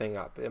blow the thing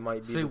up. It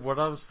might be. See, what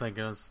I was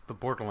thinking is the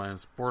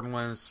Borderlands.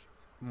 Borderlands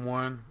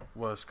 1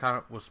 was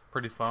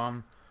pretty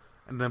fun,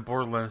 and then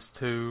Borderlands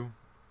 2,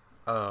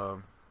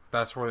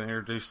 that's where they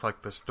introduced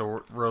like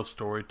the real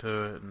story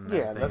to it and Yeah,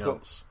 everything that's what-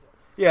 else.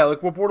 Yeah,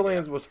 like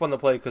Borderlands was fun to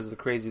play because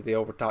of the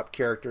over top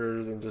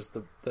characters and just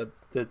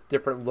the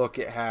different look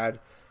it had,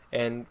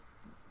 and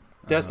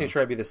Destiny's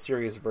trying to be the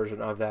serious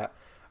version of that.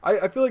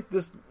 I feel like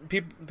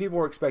people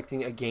were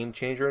expecting a game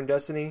changer in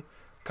Destiny,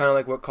 kind of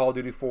like what Call of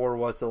Duty 4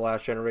 was to the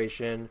last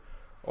generation,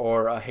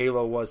 or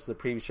Halo was to the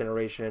previous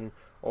generation,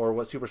 or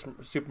what Super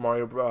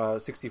Mario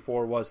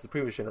 64 was to the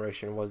previous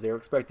generation. They were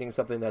expecting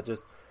something that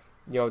just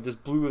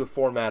blew the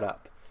format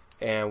up,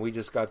 and we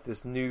just got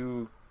this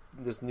new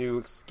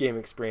game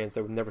experience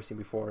that we've never seen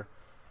before,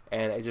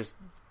 and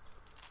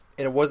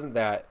it wasn't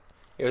that.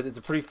 It's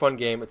a pretty fun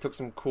game. It took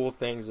some cool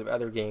things of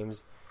other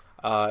games,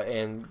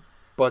 and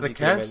Bungie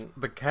came in.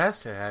 The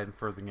cast it had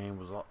for the game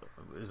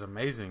is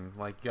amazing.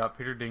 Like you got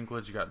Peter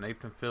Dinklage, you got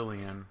Nathan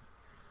Fillion,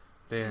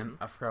 then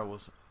I forgot what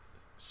was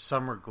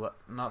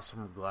not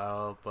Summer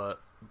Glau,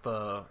 but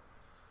the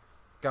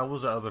guy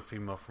was the other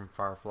female from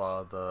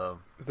Firefly.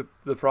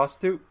 The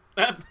prostitute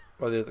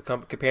or the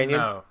companion.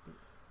 No,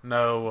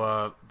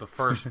 No, the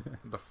first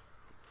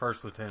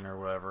first lieutenant or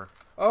whatever.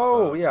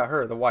 Oh, yeah,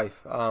 her, the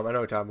wife. I know what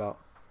you're talking about.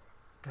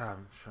 God,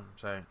 I'm trying to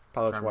say.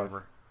 Pilot's Trying to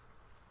wife.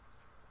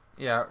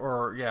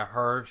 remember. Yeah,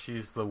 her.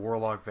 She's the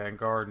Warlock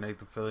Vanguard.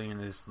 Nathan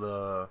Fillion is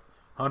the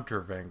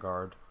Hunter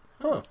Vanguard.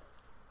 Huh.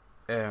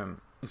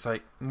 And it's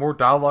like more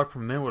dialogue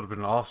from them would have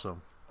been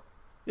awesome.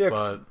 Yeah,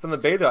 'cause But- from the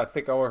beta, I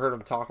think I only heard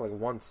him talk like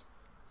once.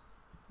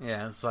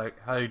 Yeah, it's like,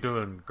 how you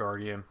doing,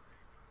 Guardian?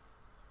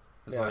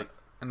 It's Yeah. like,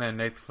 and then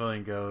Nathan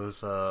Fillion goes,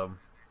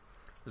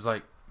 it's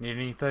like, need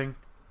anything?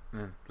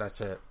 And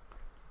that's it.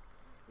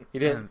 He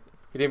didn't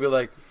be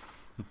like,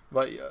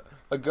 but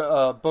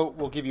a boat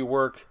will give you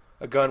work,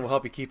 a gun will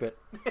help you keep it.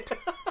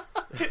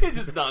 It's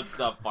just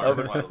nonstop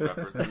Firefly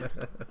references.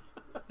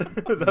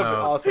 That'd be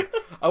No. awesome.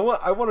 I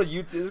want a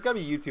YouTube. There's gotta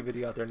be a YouTube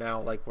video out there now,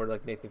 like where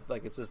like Nathan,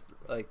 like it's just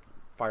like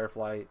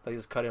Firefly. They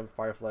just cut in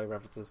Firefly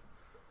references.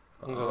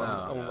 I'm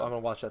gonna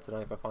watch that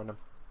tonight if I find them.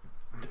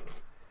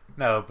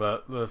 No,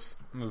 but let's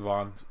move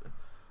on.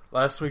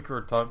 Last week we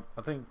were talking,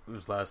 I think it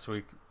was last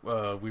week,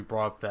 we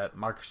brought up that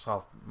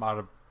Microsoft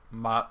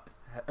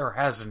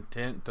has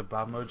intent to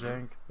buy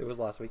Mojang. It was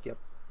last week. Yep.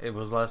 It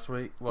was last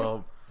week.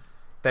 Well,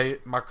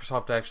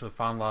 Microsoft actually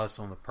finalized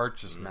on the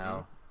purchase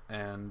now,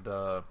 and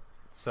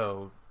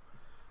so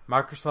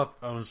Microsoft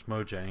owns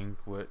Mojang,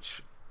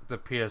 which the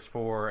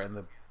PS4 and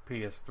the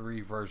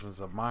PS3 versions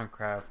of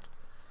Minecraft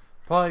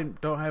probably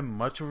don't have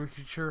much of a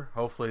future.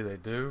 Hopefully they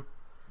do,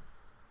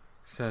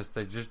 since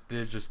they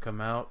did come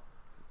out.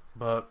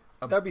 But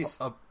That'd be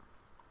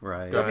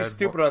Right. Go that'd be ahead.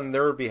 stupid on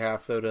their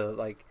behalf though to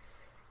like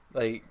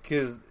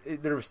because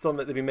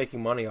they'd be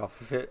making money off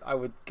of it. I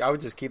would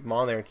just keep them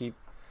on there and keep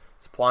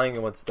supplying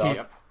them with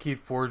stuff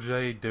keep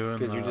 4J doing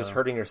because you're just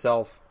hurting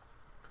yourself.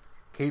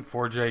 Keep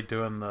 4J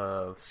doing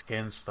the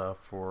skin stuff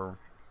for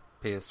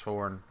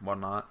PS4 and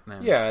whatnot.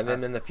 And Yeah, and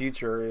then in the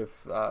future,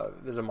 if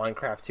there's a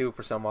Minecraft 2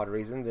 for some odd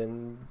reason,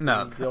 then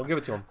No. they'll give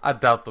it to them. I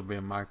doubt there'll be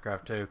a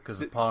Minecraft too,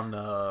 because upon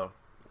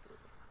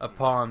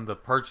the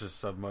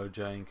purchase of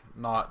Mojang,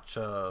 Notch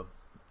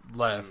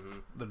left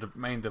the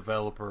main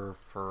developer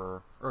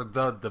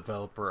the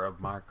developer of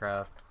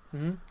Minecraft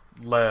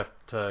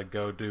left to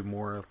go do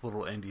more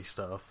little indie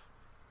stuff,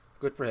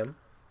 Good for him.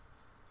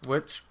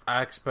 which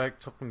I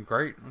expect something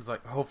great. It was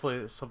like,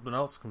 hopefully something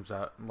else comes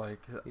out. Like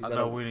He's I not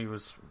know a- when he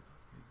was,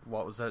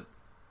 what was that?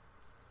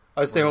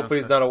 I would say What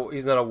hopefully was I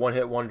he's not a one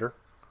hit wonder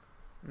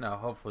No,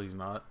 hopefully he's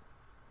not.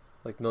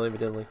 like Millie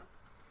Vanilli.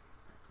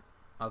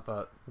 I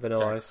thought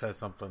Vanilla Jack Ice. said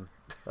something.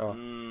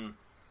 Oh.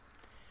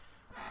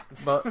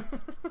 But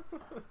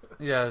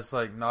yeah, it's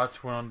like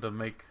Notch went on to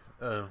make,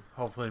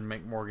 hopefully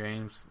make more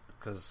games,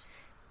 because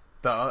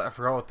I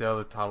forgot what the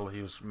other title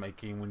he was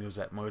making when he was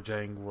at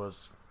Mojang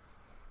was,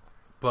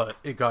 but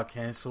it got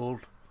canceled,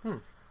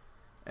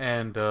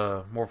 and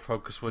more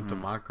focus went to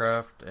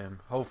Minecraft, and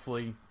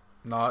hopefully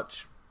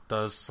Notch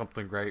does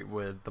something great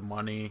with the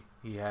money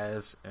he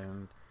has,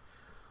 and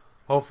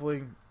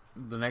hopefully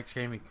the next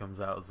game he comes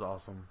out is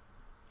awesome.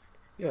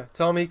 Yeah,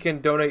 tell him he can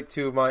donate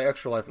to my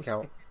Extra Life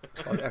account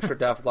on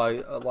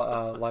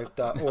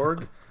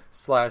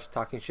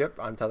extra-life.org/talking ship.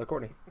 I'm Tyler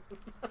Courtney.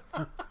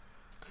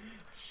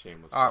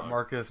 Shameless. All right, plug.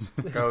 Marcus,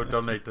 go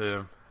donate to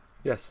him.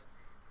 Yes.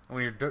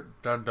 When you're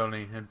done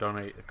donating,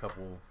 donate a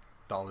couple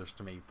dollars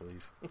to me,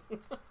 please.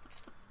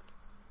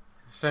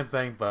 Same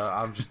thing, but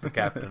I'm just the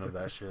captain of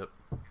that ship.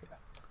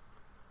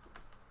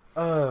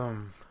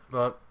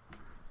 But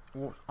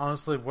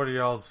honestly, what are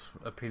y'all's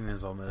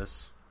opinions on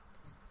this?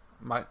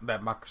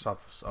 That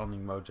Microsoft is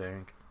owning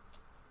Mojang.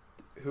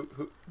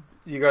 Who?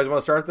 You guys want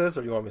to start this,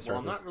 or do you want me to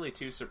Well, start I'm this? not really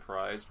too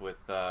surprised with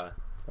Okay.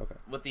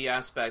 with the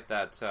aspect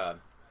that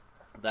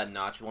that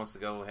Notch wants to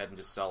go ahead and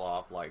just sell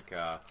off like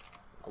a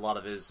lot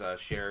of his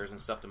shares and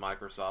stuff to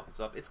Microsoft and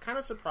stuff. It's kind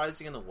of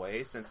surprising in a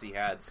way since he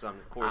had some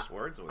coarse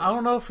words with I him.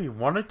 don't know if he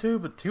wanted to,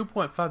 but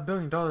 $2.5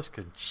 billion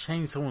could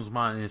change someone's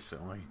mind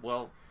instantly.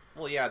 Well,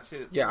 yeah,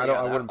 too. Yeah, I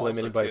that wouldn't blame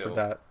also, anybody too. for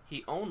that.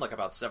 He owned like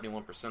about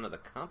 71% of the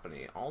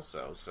company,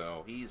 also,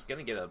 so he's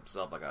gonna get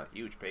himself like a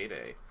huge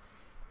payday.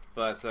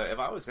 But if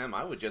I was him,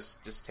 I would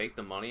just take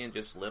the money and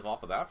just live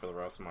off of that for the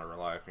rest of my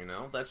life. You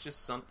know, that's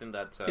just something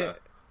that. Yeah.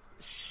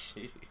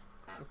 Jeez.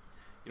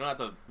 You don't have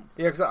to.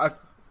 Yeah, because I.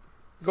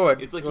 Go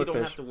ahead. It's like Go you ahead,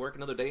 don't Fish. have to work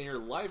another day in your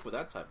life with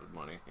that type of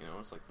money. You know,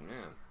 it's like,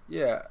 man.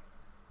 Yeah.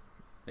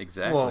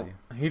 Exactly. Well,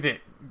 he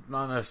didn't.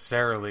 Not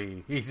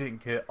necessarily. He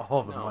didn't get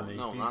all the No, money.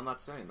 no, He- I'm not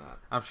saying that.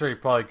 I'm sure he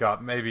probably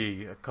got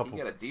maybe a You couple.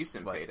 get a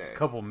decent payday.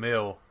 Couple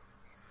mil.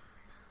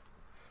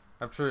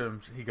 I'm sure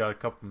he got a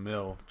couple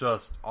mil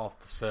just off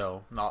the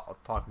sale.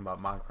 Not talking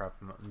about Minecraft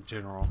in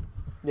general.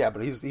 Yeah,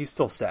 but he's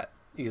still set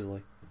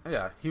easily.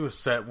 Yeah, he was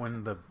set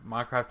when the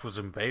Minecraft was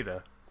in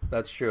beta.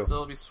 That's true. So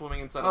he'll be swimming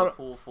inside Oh, of a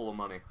pool full of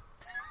money.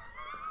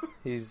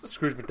 He's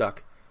Scrooge McDuck.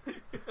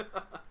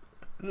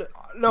 No,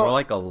 More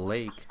like a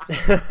lake.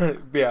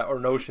 yeah, or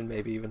an ocean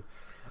maybe even.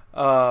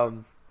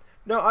 No,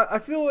 I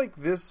feel like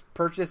this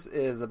purchase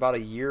is about a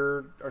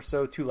year or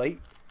so too late.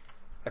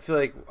 I feel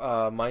like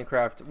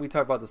Minecraft, we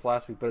talked about this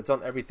last week, but it's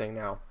on everything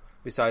now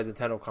besides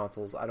Nintendo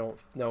consoles. I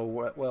don't know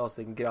what else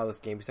they can get out of this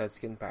game besides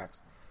skin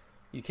packs.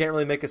 you can't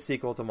really make a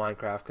sequel to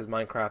Minecraft because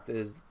Minecraft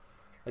is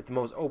like the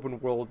most open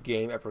world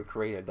game ever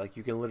created. Like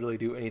you can literally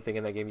do anything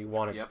in that game you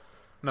wanted. Yep.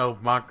 No,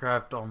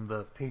 Minecraft on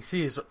the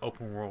PC is an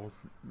open world,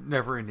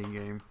 never ending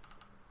game.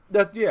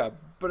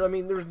 But I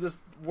mean, there's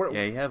just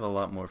Yeah, you have a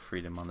lot more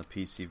freedom on the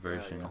PC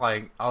version. yeah.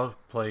 Like I was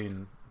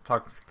playing,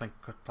 talked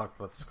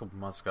about this a couple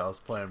months ago. I was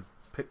playing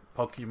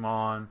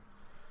Pokemon.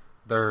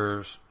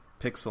 There's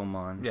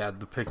Pixelmon.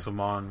 the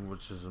Pixelmon,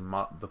 which is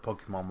the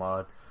Pokemon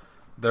mod.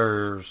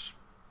 There's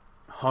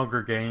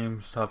Hunger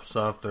Games type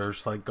stuff.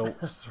 There's like go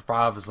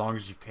survive as long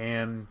as you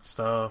can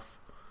stuff.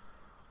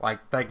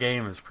 Like that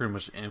game is pretty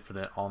much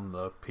infinite on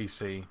the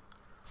PC.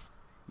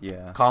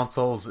 Yeah.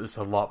 Consoles is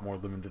a lot more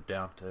limited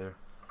down to.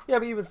 Yeah,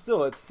 but even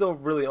still, it's still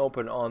really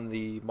open on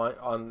the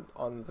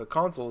on the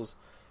consoles.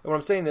 And what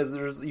I'm saying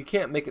is, you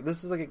can't make it.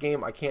 This is like a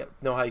game I can't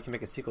know how you can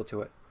make a sequel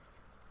to it.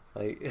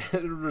 Like,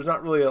 there's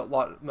not really a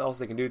lot else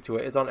they can do to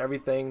it. It's on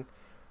everything.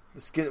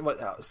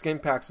 The skin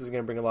packs is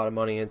going to bring a lot of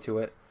money into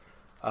it.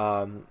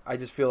 I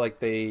just feel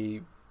like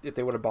if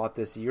they would have bought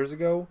this years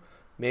ago,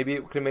 maybe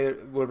it would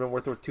have been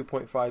worth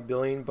 $2.5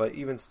 billion. But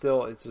even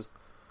still, it's just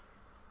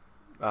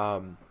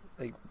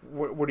like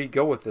where do you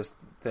go with this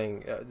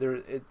thing?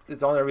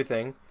 It's on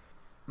everything.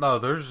 No,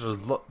 there's a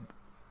lot.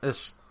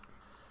 It's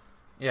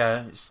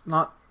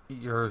not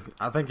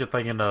I think you're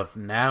thinking of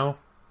now,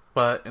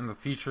 but in the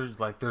future,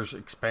 like there's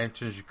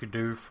expansions you could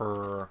do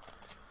for.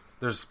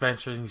 There's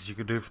expansions you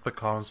could do for the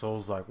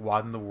consoles, like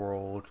widen the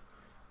world,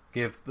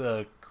 give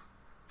the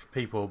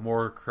people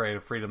more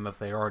creative freedom that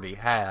they already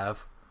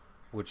have,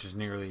 which is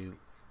nearly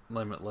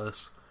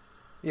limitless.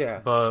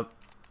 Yeah, But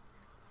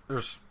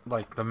there's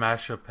like the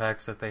mashup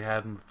packs that they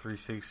had in the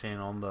 360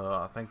 and on the.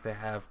 I think they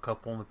have a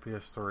couple on the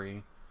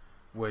PS3,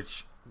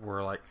 which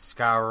were like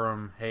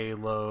Skyrim,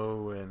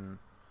 Halo, and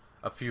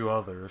a few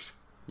others.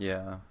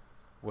 Yeah.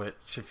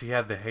 Which, if you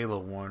had the Halo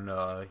one,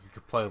 you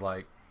could play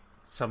like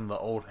some of the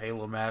old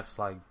Halo maps,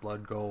 like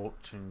Blood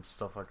Gulch and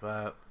stuff like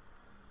that.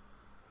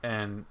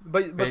 And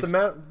but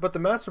the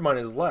mastermind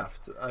is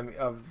left. I mean,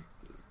 of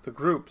the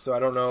group, so I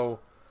don't know.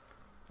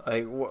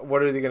 Like,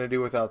 what are they going to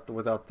do without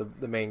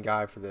the main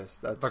guy for this?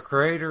 the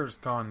creator's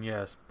gone,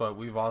 yes, but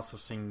we've also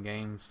seen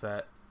games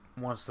that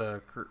once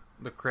the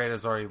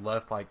creator's already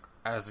left, like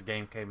as the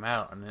game came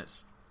out, and it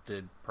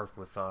did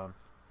perfectly fine.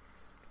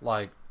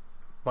 Like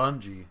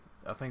Bungie,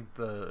 I think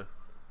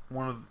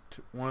one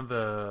of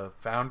the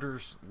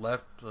founders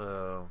left.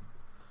 Out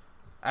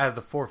of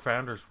the 4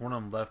 founders, one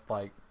of them left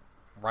like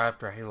right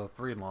after Halo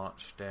 3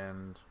 launched,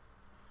 and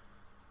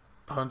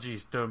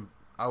Bungie's doing,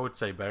 I would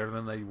say, better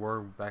than they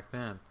were back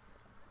then.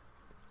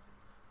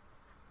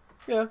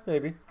 Yeah,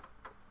 maybe.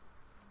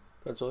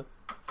 Eventually.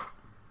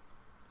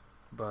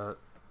 But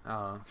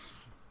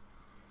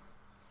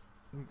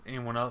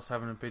anyone else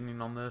have an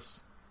opinion on this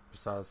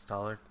besides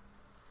Tyler?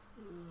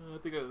 I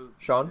think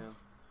Sean?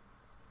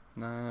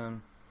 Yeah.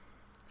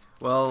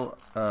 Well,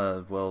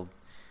 I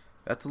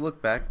have to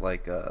look back,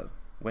 like,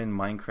 when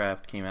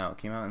Minecraft came out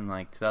in,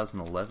 like,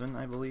 2011,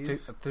 I believe.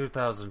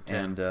 2010.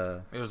 And,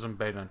 it was in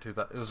beta in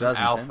 2000. It was in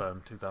 2010? alpha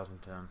in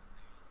 2010.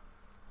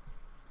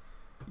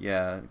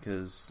 yeah,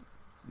 because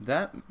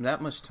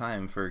that much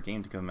time for a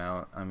game to come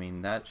out, I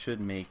mean, that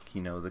should make,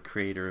 the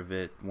creator of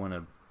it want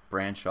to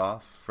branch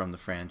off from the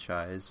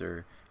franchise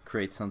or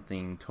create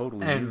something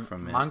totally new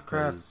from it.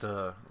 Minecraft,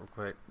 real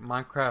quick,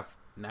 Minecraft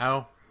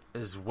now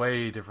is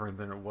way different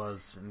than it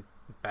was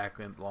back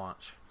in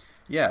launch.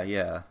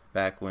 Yeah.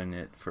 Back when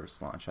it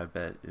first launched, I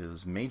bet it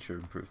was major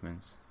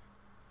improvements.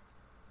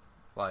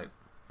 Like,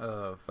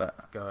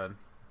 But go ahead.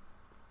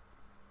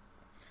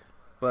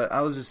 But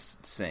I was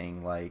just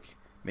saying, like,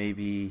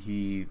 maybe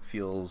he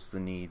feels the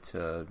need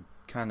to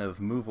kind of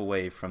move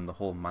away from the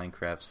whole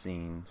Minecraft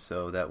scene,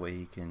 so that way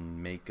he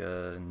can make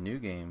a new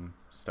game,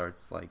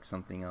 starts like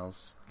something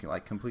else,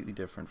 like completely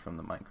different from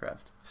the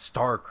Minecraft.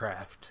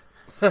 StarCraft.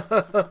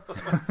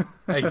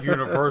 A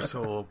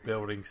universal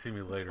building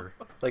simulator.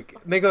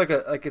 Like make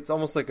it like it's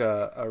almost like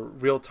a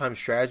real time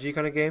strategy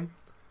kind of game,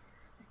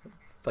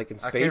 like in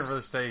space. I can't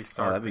really say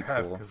StarCraft that'd be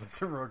cool. because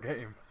it's a real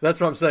game. That's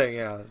what I'm saying.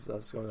 Yeah, I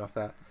was going off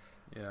that.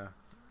 Yeah.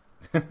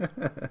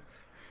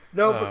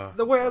 No, but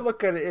the way I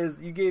look at it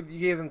is, you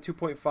gave them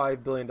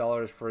 $2.5 billion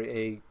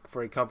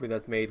for a company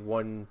that's made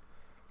one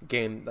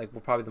game, like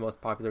probably the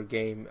most popular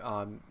game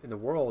in the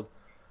world.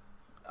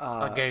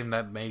 A game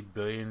that made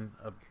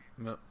a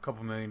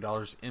couple $1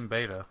 million in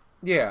beta.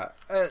 Yeah,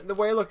 the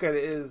way I look at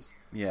it is,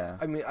 Yeah.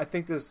 I mean, I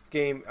think this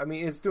game, I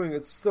mean, it's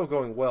still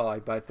going well,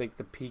 but I think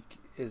the peak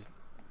is,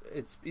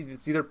 it's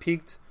either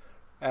peaked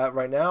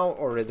right now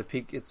or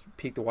it's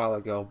peaked a while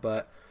ago.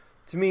 But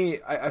to me,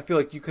 I feel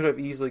like you could have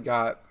easily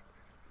got,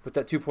 with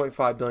that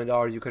 $2.5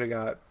 billion, you could have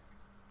got,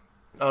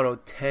 I don't know,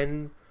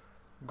 10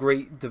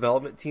 great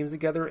development teams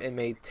together and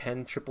made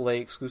 10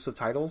 AAA exclusive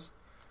titles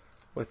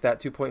with that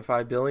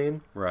 $2.5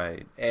 billion.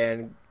 Right.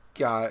 And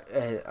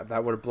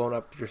that would have blown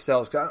up your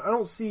sales. 'Cause I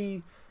don't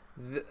see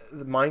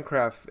the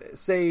Minecraft,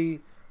 say,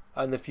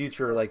 in the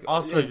future, like...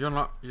 Also, you're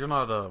not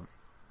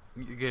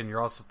again,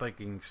 you're also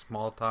thinking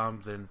small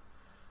times, and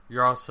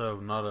you're also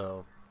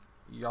not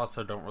you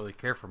also don't really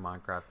care for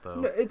Minecraft,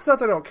 though. No, it's not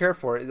that I don't care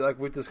for it. Like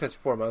we've discussed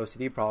before, my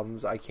OCD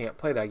problems, I can't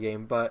play that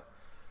game. But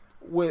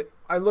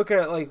I look at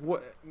it like,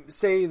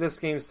 say this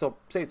game is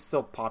it's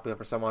still popular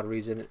for some odd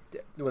reason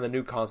when the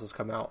new consoles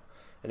come out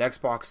and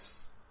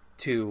Xbox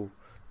 2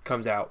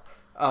 comes out.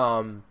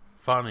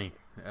 Funny.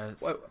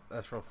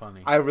 That's real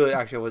funny. I really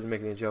actually wasn't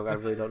making a joke. I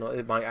really don't know.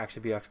 It might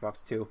actually be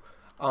Xbox 2.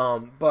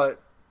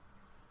 But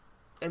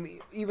I mean,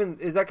 even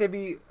is that going to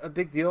be a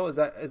big deal? Is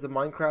a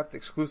Minecraft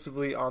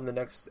exclusively on the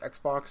next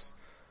Xbox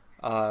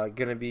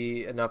going to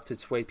be enough to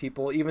sway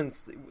people? Even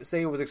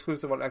say it was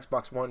exclusive on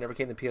Xbox One, never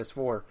came to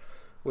PS4.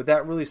 Would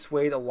that really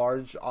sway a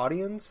large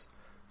audience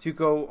to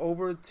go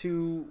over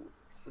to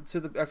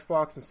the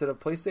Xbox instead of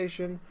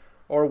PlayStation?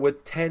 Or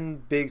would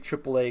 10 big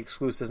AAA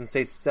exclusives, and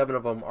say 7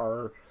 of them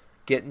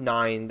get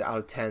 9 out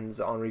of 10s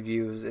on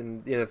reviews,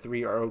 and the other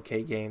 3 are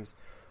okay games?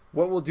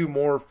 What will do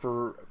more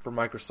for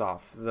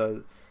Microsoft?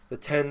 The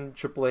 10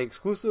 AAA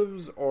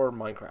exclusives or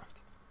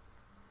Minecraft?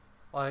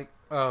 Like,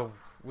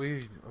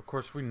 we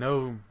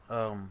know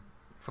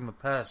from the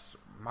past,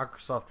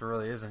 Microsoft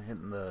really isn't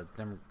hitting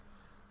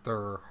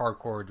their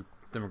hardcore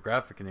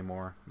demographic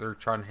anymore. They're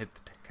trying to hit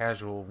the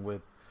casual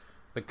with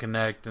the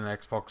Kinect and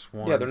Xbox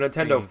One. Yeah, they're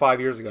Nintendo 5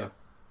 years ago.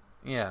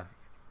 Yeah,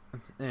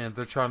 and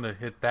they're trying to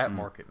hit that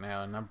market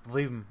now, and I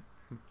believe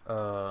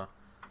the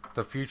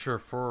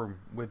future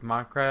with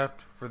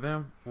Minecraft for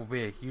them will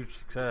be a huge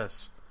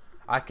success.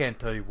 I can't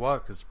tell you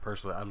what, because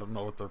personally I don't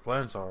know what their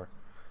plans are.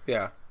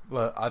 Yeah,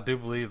 but I do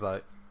believe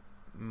like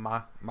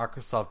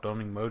Microsoft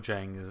owning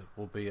Mojang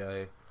would be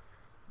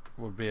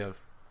a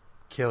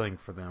killing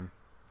for them.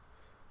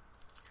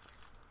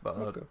 But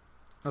okay.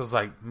 It was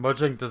like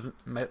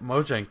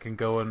Mojang can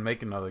go and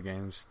make another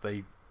games.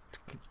 They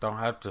don't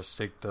have to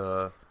stick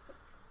to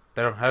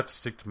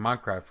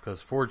Minecraft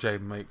because 4J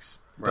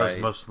does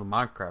most of the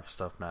Minecraft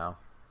stuff now.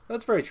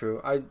 That's very true.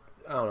 I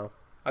don't know.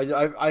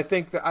 I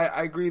think that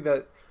I agree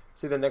that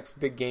say the next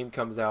big game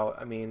comes out.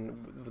 I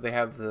mean, they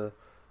have the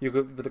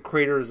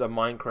creators of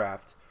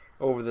Minecraft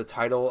over the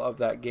title of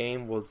that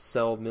game will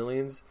sell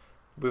millions.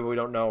 But we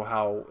don't know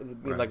how. I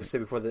mean, like I said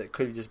before, that it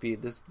could just be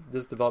this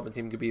development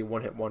team could be a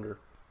one-hit wonder.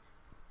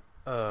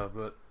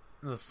 But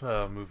let's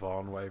move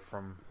on away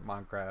from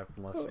Minecraft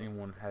unless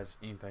anyone has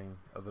anything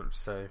other to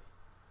say.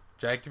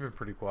 Jack, you've been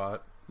pretty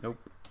quiet. Nope.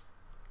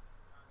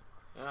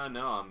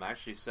 No, I'm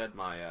actually said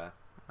my.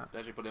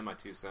 Actually put in my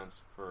 2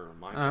 cents for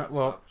Minecraft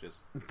well, stuff. Just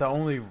the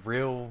only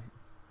real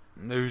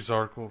news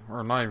article,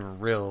 or not even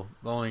real,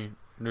 the only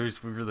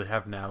news we really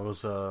have now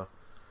is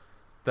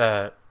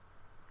that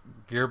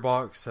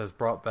Gearbox has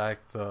brought back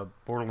the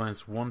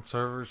Borderlands 1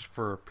 servers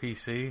for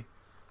PC.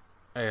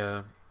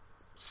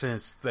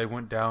 Since they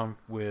went down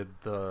with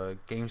the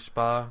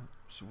GameSpy,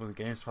 when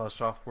the GameSpy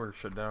software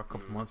shut down a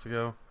couple months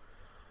ago,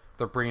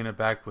 they're bringing it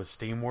back with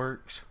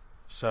Steamworks.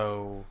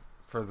 So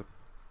for the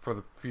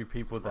few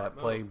people that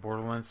play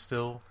Borderlands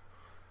still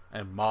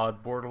and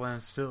mod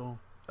Borderlands still,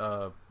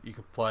 you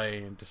can play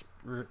and just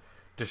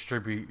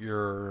distribute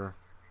your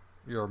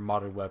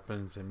modded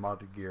weapons and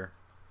modded gear.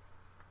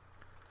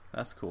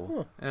 That's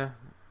cool. Huh. Yeah.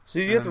 So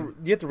you have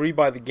to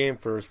rebuy the game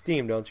for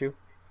Steam, don't you?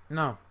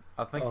 No,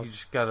 I think you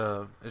just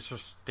gotta. It's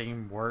just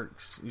Steam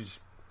works. You just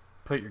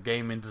put your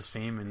game into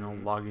Steam and you'll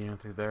log in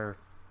through there.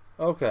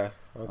 Okay.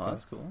 Oh,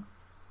 that's cool.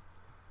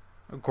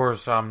 Of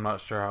course, I'm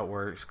not sure how it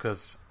works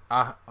because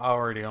I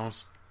already own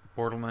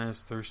Borderlands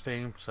through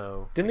Steam.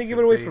 So didn't they give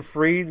it away for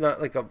free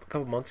not like a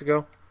couple months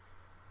ago?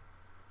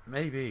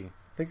 Maybe.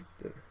 I think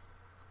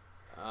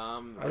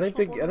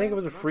it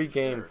was a free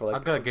game for like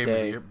I've got a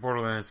day.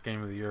 Borderlands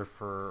Game of the Year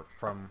for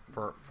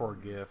a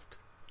gift.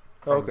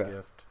 Okay. A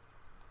gift.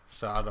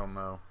 So I don't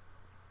know.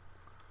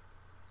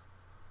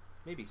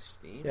 maybe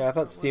Steam. Yeah, I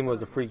thought Steam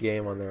was a free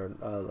game on there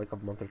like a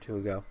month or 2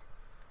 ago.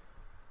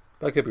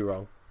 But I could be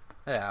wrong.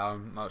 Yeah,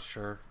 I'm not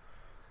sure.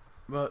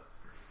 But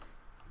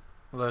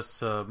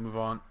let's move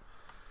on.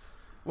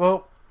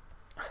 Well,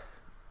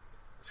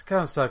 it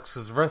kind of sucks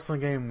because the wrestling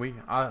game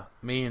I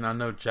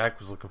know Jack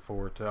was looking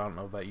forward to. I don't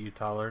know about you,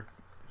 Tyler.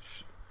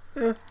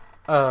 Yeah.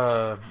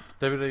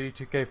 WWE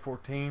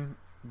 2K14,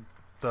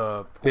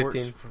 the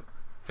ports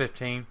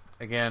 15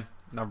 again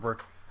number.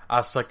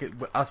 I suck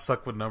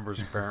with numbers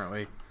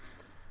apparently.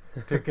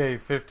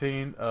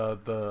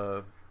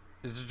 2K15.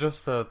 Is it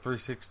just the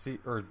 360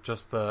 or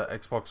just the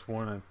Xbox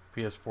One and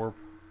PS4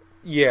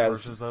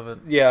 versions of it?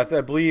 Yeah,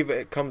 I believe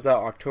it comes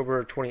out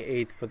October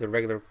 28th for the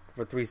regular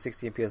for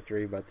 360 and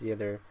PS3, but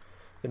the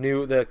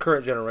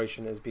current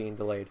generation is being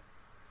delayed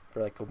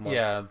for like a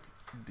month.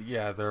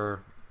 Yeah,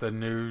 the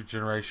new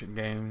generation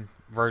game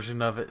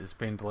version of it is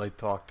being delayed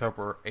till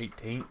October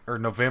 18th or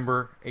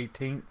November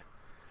 18th.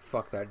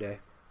 Fuck that day.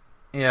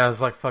 Yeah,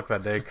 it's like fuck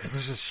that day because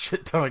there's a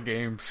shit ton of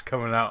games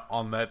coming out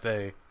on that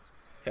day.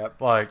 Yep.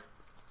 Like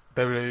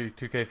WWE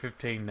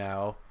 2K15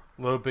 now,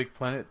 Little Big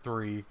Planet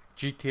 3,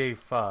 GTA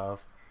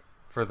 5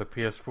 for the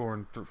PS4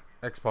 and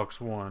Xbox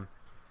One,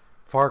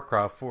 Far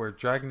Cry 4,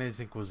 Dragon Age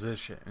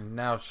Inquisition, and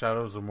now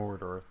Shadows of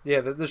Mordor.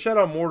 Yeah, the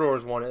Shadow of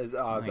Mordor's one is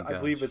I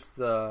believe it's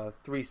the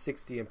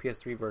 360 and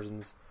PS3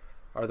 versions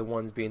are the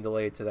ones being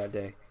delayed to that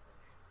day.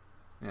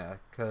 Yeah,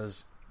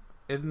 because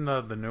isn't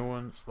the new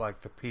ones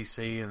like the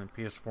PC and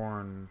the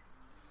PS4 and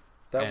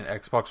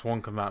Xbox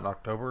One come out in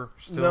October?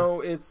 Still?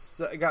 No, it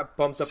got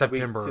bumped up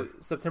September. a week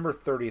to September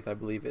 30th, I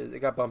believe. It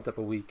got bumped up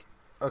a week.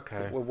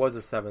 Okay. It was the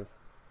 7th.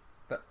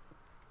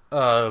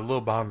 A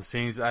little behind the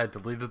scenes, I had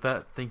deleted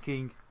that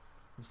thinking,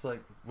 it's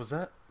like,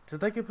 did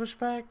they get pushed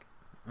back?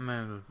 And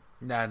then,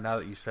 now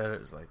that you said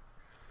it, it's like,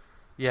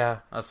 yeah,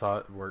 I saw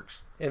it works.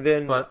 And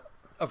then, But,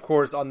 of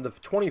course, on the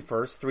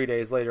 21st, 3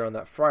 days later on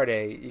that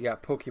Friday, you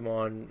got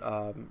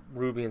Pokemon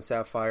Ruby and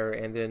Sapphire,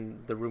 and then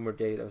the rumored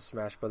date of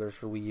Smash Brothers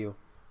for Wii U.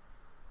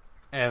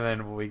 and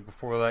then a week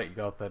before that, you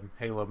got the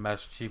Halo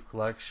Master Chief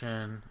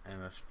Collection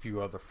and a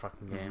few other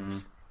fucking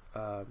games.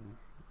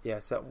 Yeah,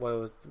 so what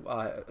was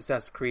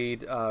Assassin's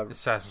Creed,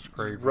 Assassin's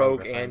Creed, Rogue,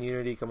 I think. and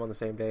Unity come on the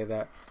same day of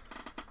that.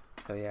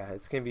 So yeah,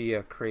 it's gonna be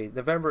a crazy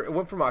November. It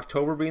went from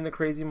October being the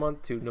crazy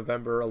month to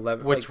November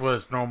 11th, Which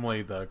was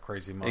normally the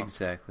crazy month.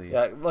 Exactly.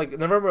 yeah, like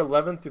November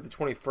 11th through the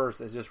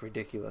 21st is just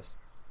ridiculous.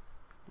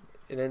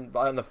 And then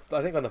I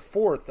think on the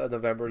 4th of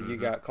November you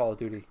got Call of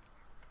Duty.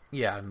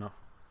 Yeah, I know.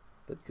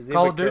 Does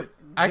Call anybody of Duty-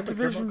 care about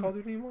Activision- Call of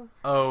Duty anymore?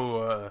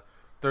 Oh,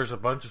 there's a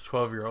bunch of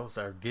 12-year-olds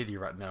that are giddy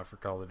right now for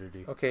Call of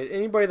Duty. Okay,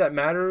 anybody that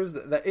matters,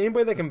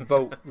 anybody that can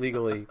vote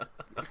legally,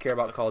 care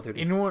about Call of Duty.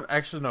 Anyone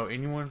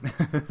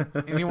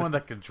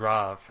that can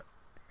drive,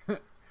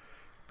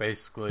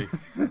 basically.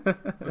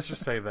 Let's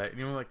just say that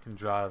anyone that can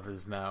drive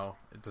is now.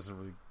 It doesn't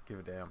really give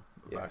a damn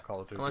about Yeah.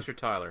 Call of Duty. Unless you're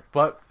Tyler.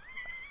 But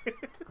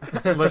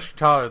unless you're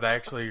Tyler, they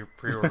actually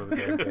pre-order the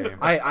damn game.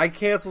 I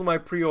canceled my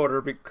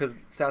pre-order because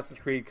Assassin's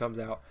Creed comes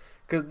out.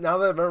 Because now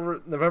that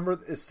November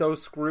is so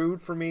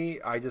screwed for me,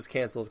 I just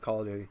canceled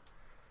Call of Duty.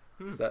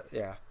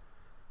 Yeah.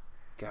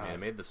 God. Man,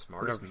 made the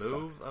smartest Whatever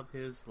move sucks. of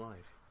his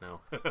life. No.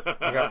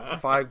 I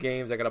got 5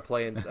 games I got to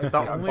play. I'm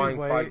only buying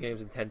way- 5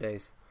 games in 10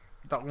 days.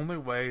 The only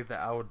way that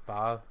I would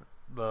buy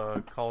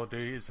the Call of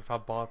Duty is if I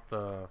bought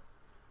the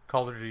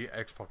Call of Duty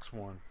Xbox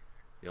One.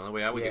 The only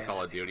way I would Yeah. get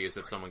Call of Duty is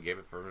if someone gave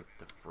it for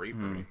free for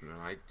me. You know,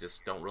 I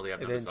just don't really have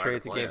And no then desire trade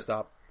it to to play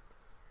GameStop.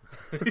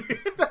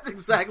 it. That's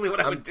exactly what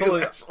I I'm would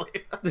totally- do,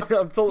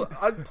 actually.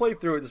 I'd play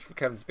through it just for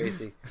Kevin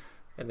Spacey.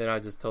 And then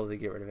I'd just totally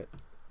get rid of it.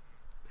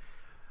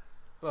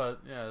 But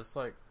yeah, it's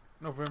like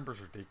November's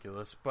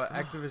ridiculous. But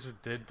Activision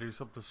did do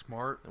something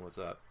smart And what's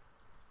that?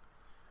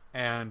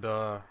 and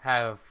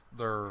have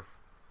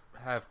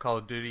Call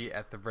of Duty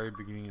at the very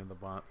beginning of the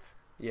month.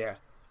 Yeah.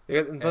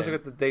 And plus I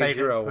And got the Day they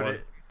Zero didn't put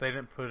one. They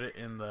didn't put it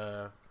in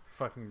the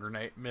fucking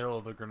middle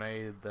of the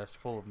grenade that's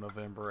full of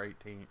November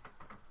 18th.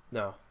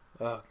 No.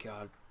 Oh,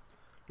 God.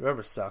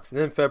 November sucks. And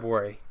then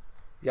February,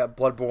 you got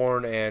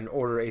Bloodborne and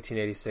Order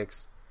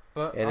 1886.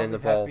 But And I'll then be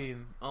Evolve. happy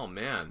in Oh,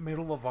 man.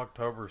 middle of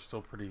October is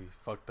still pretty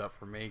fucked up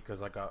for me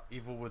because I got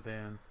Evil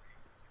Within,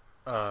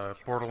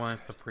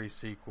 Borderlands the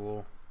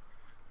pre-sequel,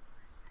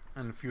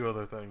 and a few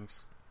other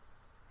things.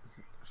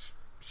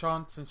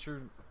 Sean, since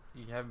you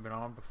haven't been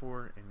on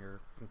before and you're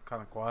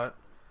kind of quiet,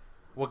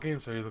 what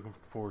games are you looking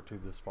forward to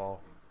this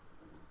fall?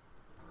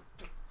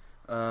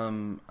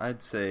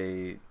 I'd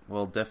say,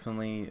 well,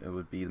 definitely it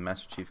would be the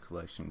Master Chief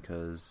Collection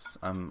because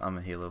I'm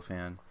a Halo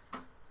fan.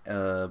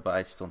 But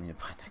I still need to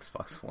buy an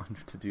Xbox One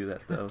to do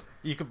that, though.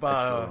 You can I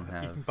buy still don't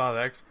have.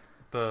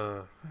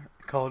 the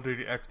Call of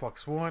Duty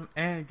Xbox One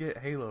and get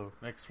Halo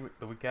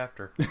the week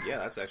after. Yeah,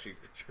 that's actually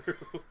true.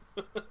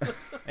 But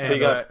you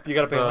got to pay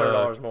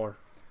 $100 more.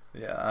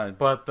 Yeah,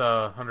 But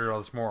the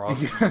 $100 more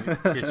also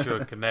gets you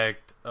a Kinect,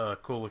 a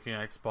cool looking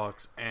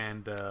Xbox,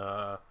 and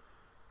God,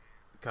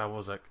 what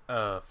was that?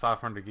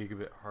 500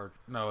 gigabit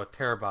a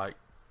terabyte.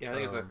 Yeah, I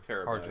think it's a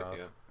terabyte. hard drive.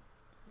 Yeah.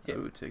 Yeah.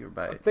 Ooh, take a I'm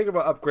bite. thinking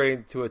about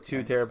upgrading to a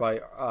 2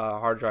 terabyte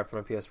hard drive for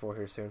my PS4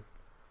 here soon.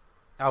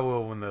 I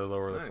will when they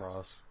lower the Nice.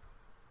 price.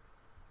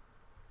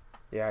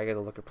 Yeah, I got to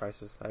look at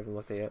prices. I haven't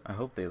looked at it yet. I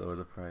hope they lower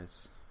the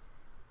price.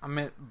 I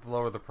meant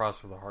lower the price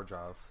for the hard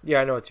drives.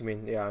 Yeah, I know what you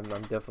mean. Yeah, I'm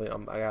definitely. I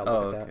got to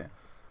Oh, look at okay.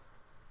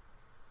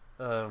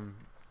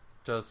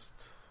 that.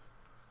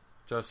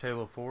 Just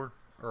Halo 4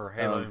 or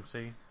Halo Um,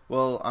 MC.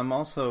 Well, I'm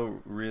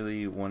also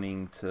really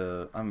wanting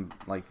to. I'm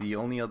like the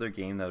only other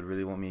game that would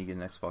really want me to get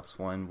an Xbox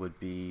One would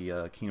be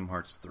Kingdom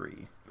Hearts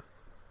 3.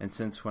 And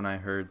since when I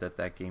heard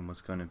that game was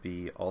going to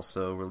be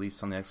also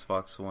released on the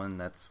Xbox One,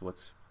 that's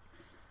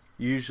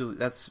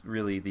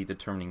really the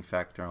determining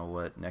factor on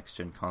what next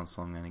gen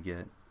console I'm going to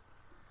get.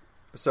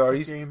 So, are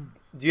you? Game?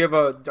 Do you have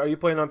a? Are you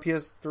playing on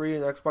PS3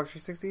 and Xbox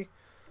 360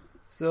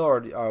 still,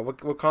 or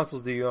what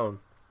consoles do you own?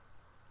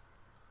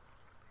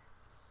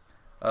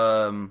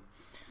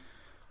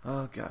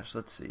 Oh gosh,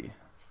 let's see.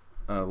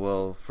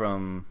 Well,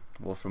 from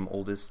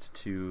oldest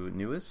to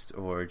newest,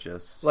 or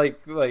just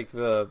Like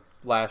the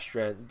last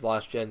gen,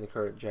 the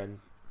current gen.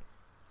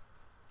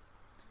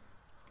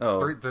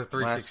 The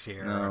 360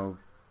 era. No,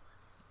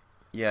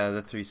 yeah,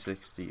 the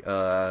 360.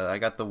 I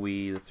got the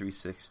Wii, the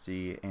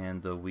 360,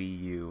 and the Wii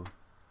U.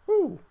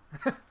 Woo!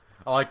 I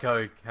like how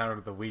he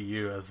counted the Wii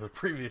U as the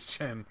previous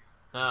gen.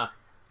 Ah,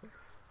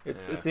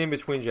 It's Yeah. it's in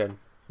between gen.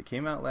 It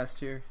came out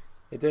last year.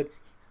 It did.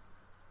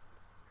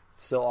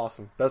 Still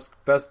awesome.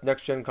 Best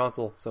next gen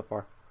console so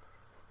far.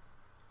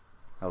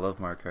 I love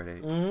Mario Kart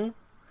 8. Mm-hmm.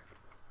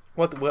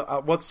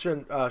 What's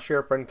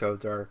share friend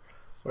codes or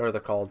whatever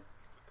they're called?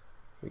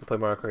 We can play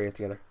Mario Kart 8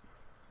 together.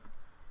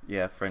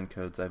 Yeah, friend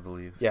codes, I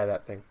believe. Yeah,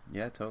 that thing.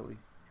 Yeah, totally.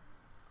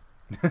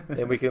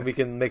 And we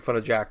can make fun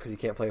of Jack because he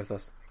can't play with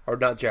us, or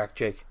not Jack,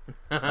 Jake.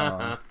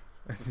 And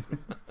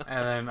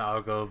then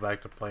I'll go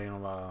back to playing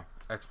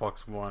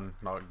Xbox One,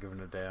 not giving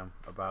a damn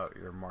about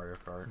your Mario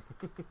Kart.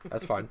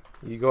 That's fine.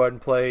 You go ahead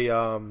and play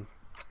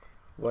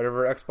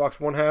whatever Xbox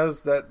One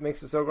has that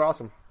makes it so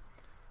awesome.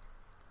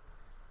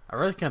 I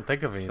really can't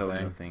think of anything. So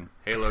nothing.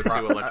 Halo 2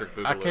 Electric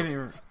Boogaloo. I can't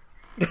even.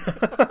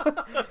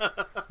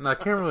 No, I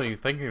can't really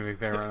think of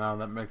anything right now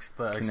that makes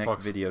the Connect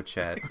Xbox video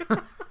chat.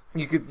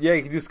 You could do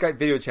Skype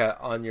video chat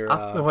on your.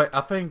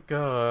 I think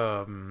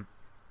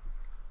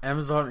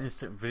Amazon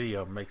Instant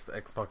Video makes the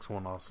Xbox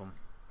One awesome,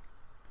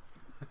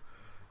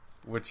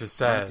 which is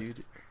sad. Oh,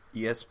 dude.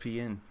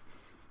 ESPN.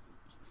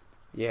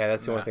 Yeah,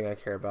 that's the only Nah. thing I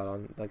care about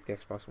on like the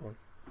Xbox One.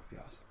 That'd be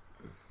awesome.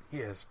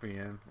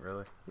 ESPN,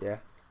 really. Yeah.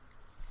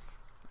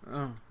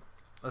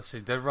 Let's see.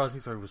 Dead Rising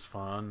 3 was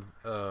fun.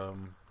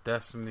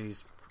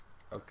 Destiny's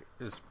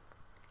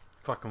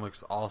fucking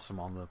looks awesome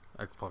on the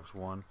Xbox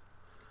One.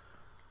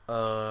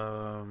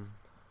 I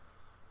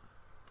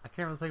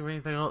can't really think of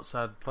anything else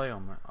I'd play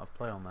on that. I'll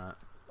play on that.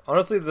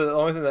 Honestly, the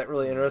only thing that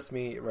really interests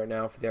me right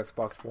now for the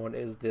Xbox One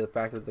is the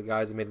fact that the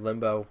guys that made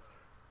Limbo,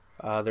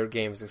 their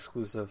game is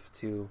exclusive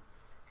to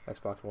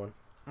Xbox One.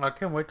 I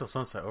can't wait till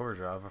Sunset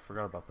Overdrive. I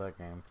forgot about that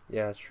game.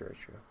 Yeah, that's true. That's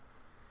true.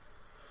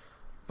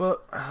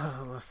 But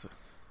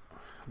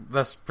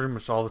that's pretty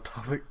much all the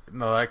topic.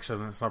 No,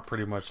 actually, that's not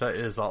pretty much. That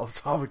is all the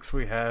topics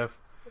we have.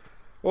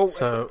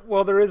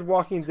 Well, there is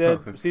Walking Dead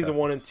Oh, season gosh.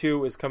 1 and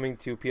 2 is coming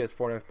to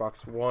PS4 and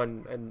Xbox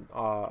One in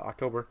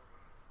October.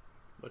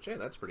 Which, hey,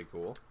 that's pretty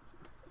cool.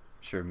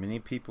 Sure, many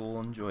people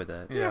will enjoy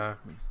that. Yeah.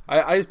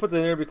 I just put that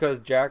in there because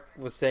Jack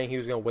was saying he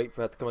was going to wait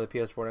for that to come to the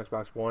PS4 and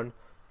Xbox One,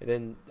 and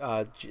then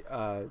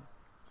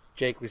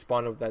Jake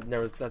responded that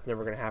that's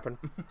never going to happen.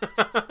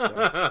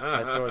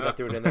 As soon as I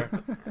threw it in there.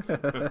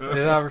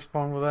 Did I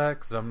respond with that?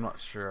 Because I'm not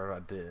sure I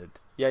did.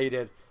 Yeah, you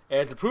did.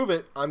 And to prove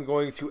it, I'm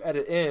going to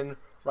edit in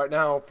right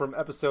now from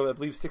episode, I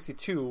believe,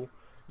 62,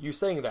 you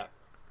saying that.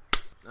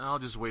 I'll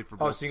just wait for Oh,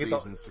 both so you get the-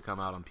 seasons to come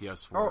out on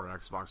PS4 Oh. or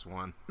Xbox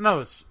One. No,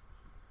 it's...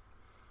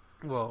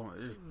 Well,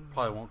 it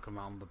probably won't come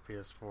out on the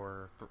PS4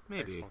 or the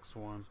Maybe. Xbox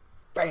One.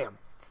 Bam!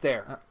 It's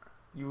there.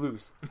 You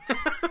lose.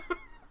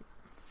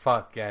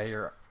 Fuck,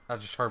 yeah, I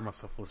just heard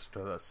myself listen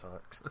to it. That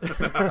sucks.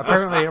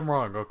 Apparently I'm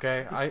wrong,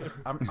 okay?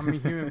 I'm a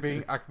human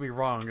being. I can be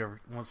wrong every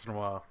once in a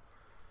while.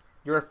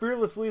 You're a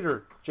fearless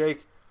leader,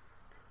 Jake.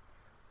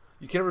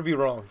 You can never be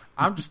wrong.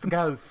 I'm just the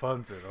guy who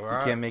funds it, You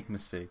alright? can't make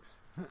mistakes.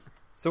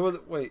 So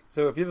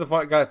if you're the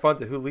guy that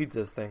funds it, who leads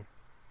this thing?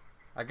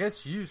 I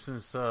guess you,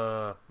 since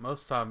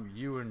most time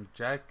you and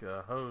Jack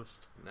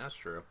host, That's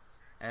true.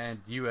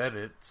 and you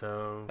edit,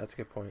 so That's a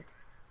good point.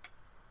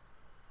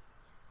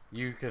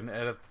 you can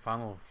edit the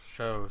final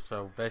show,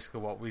 so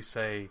basically what we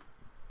say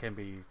can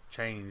be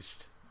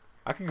changed.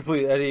 I could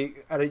completely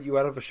edit you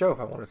out of a show if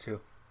I wanted to.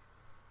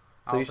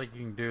 I don't think you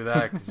can do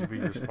that because you'd be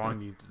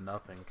responding to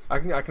nothing. I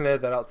can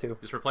edit that out too.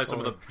 Just replace them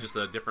with just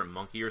a different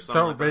monkey or So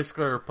something.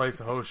 basically replace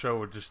the whole show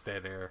with just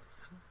dead air.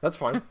 That's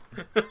fine.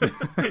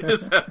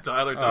 Just have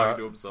Tyler talking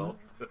to himself.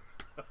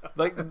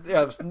 Like,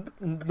 yeah, there's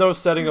no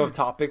setting of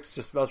topics,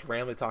 just us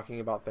randomly talking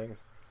about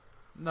things.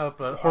 No,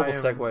 but Horrible I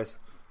am- segues.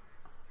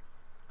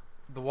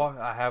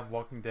 I have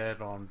Walking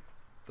Dead on.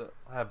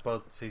 I have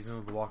both seasons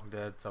of The Walking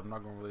Dead, so I'm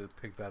not going to really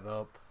pick that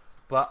up.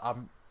 But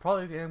I'm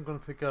probably am going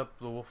to pick up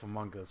The Wolf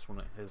Among Us when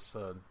it hits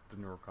the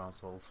newer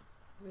consoles.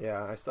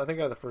 Yeah, I think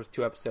I have the first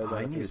 2 episodes. Oh,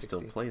 on I the need to still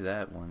 360. play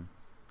that one.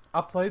 I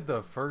played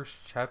the first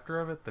chapter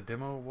of it, the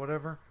demo,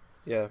 whatever.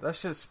 Yeah,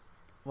 That's just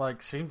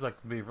seems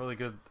like to be a really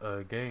good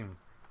game.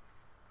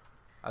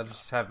 I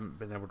just haven't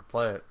been able to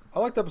play it. I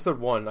liked episode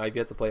 1. I've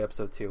yet to play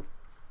episode 2.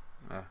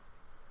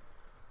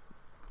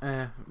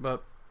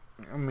 But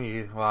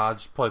I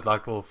just played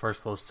like the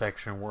first little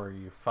section where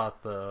you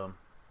fought the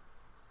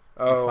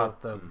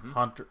Mhm.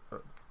 hunter,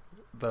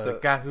 the The-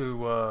 guy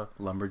who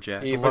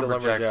Lumberjack. Yeah. the for the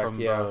lumberjack lumberjack, from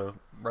yeah. the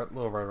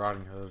Little Red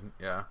Riding Hood.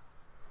 Yeah,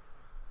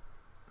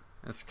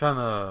 it's kind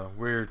of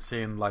weird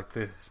seeing like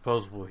the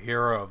supposable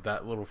hero of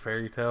that little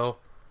fairy tale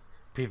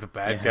be the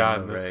bad Yeah, guy I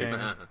in know, this right?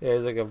 game. Yeah,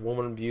 he's like a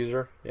woman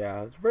abuser.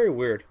 Yeah, it's very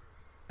weird.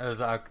 As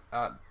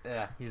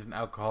he's an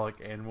alcoholic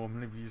and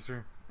woman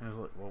abuser. And I was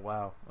like, well,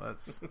 wow,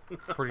 that's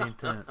pretty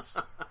intense.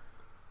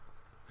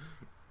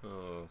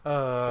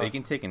 Oh. He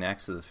can take an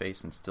axe to the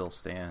face and still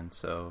stand,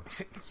 so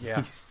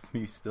Yeah.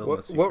 he still What,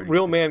 must be what pretty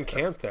real good. man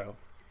can't, though?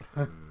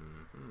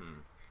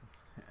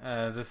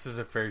 This is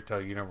a fairy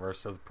tale universe,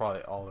 so they're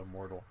probably all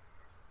immortal.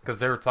 Because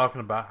they were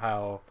talking about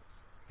how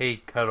he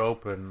cut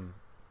open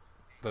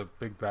the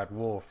big bad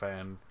wolf,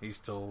 and he's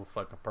still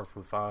fucking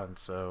perfectly fine.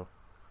 So,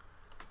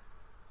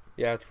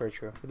 Yeah, it's very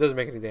true. It doesn't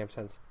make any damn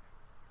sense.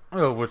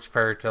 well, which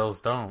fairy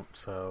tales don't.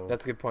 So,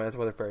 That's a good point. That's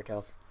why they're fairy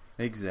tales.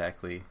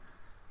 Exactly.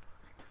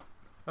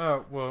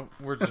 well,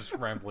 we're just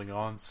rambling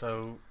on.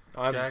 So,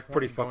 I'm Jack, pretty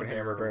what are you fucking going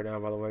hammered here? right now,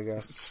 by the way,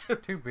 guys.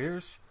 2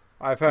 beers.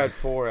 I've had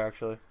 4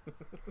 actually.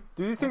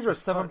 Dude, these things are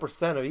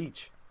 7% of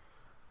each.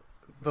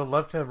 The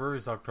Left Hand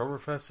Brewery's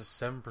Oktoberfest is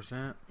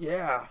 7%.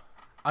 Yeah.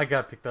 I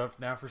got picked up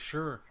now for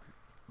sure.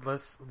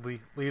 Let's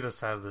lead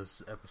us out of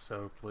this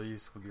episode,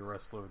 please, with your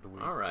wrestler of the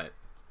week. All right.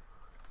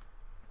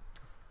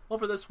 Well,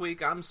 for this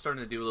week, I'm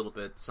starting to do a little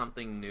bit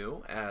something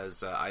new,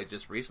 as I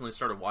just recently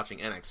started watching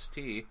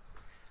NXT,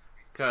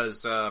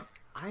 because I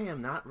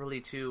am not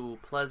really too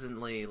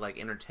pleasantly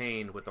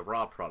entertained with the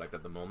Raw product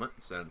at the moment,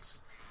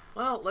 since,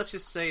 well, let's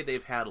just say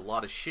they've had a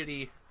lot of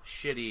shitty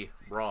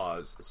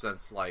Raws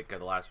since the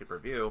last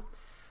pay-per-view.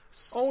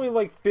 Only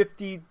like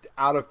 50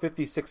 out of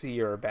 56 a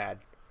year are bad.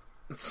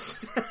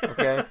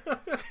 Okay?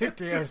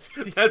 50 out of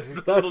 50. That's a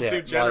little it.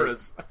 too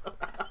generous.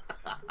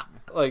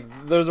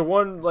 There's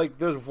one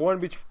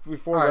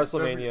before All right,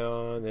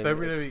 WrestleMania. And then,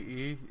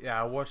 WWE,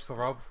 yeah, I watched the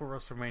Raw before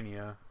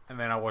WrestleMania, and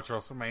then I watched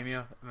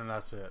WrestleMania, and then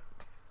that's it.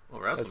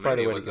 Well, probably the way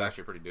WrestleMania to was go.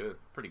 actually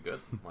pretty good,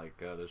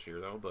 this year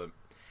though. But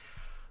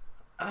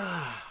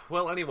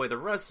well, anyway, the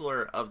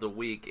wrestler of the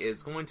week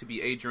is going to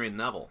be Adrian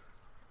Neville.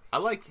 I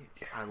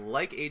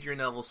like Adrian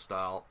Neville's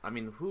style. I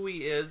mean, who he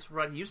is,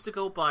 right? He used to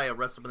go by a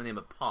wrestler by the name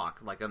of Pac,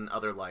 on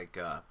other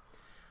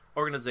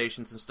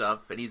organizations and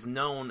stuff, and he's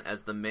known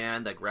as the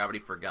man that gravity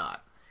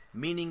forgot.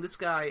 Meaning, this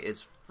guy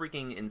is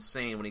freaking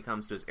insane when he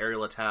comes to his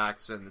aerial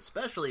attacks, and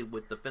especially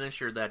with the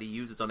finisher that he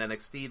uses on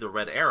NXT, the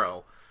Red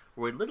Arrow,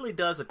 where he literally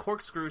does a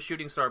corkscrew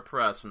shooting star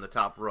press from the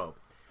top rope.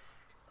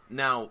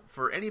 Now,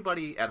 for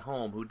anybody at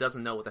home who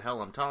doesn't know what the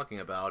hell I'm talking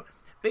about,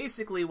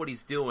 basically what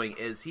he's doing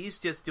is he's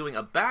just doing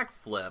a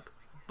backflip,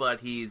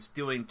 but he's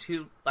doing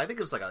two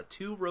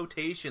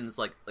rotations,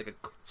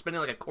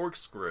 spinning like a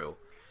corkscrew,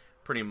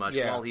 pretty much,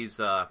 while he's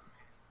up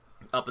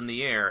in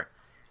the air.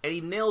 And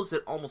he nails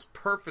it almost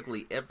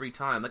perfectly every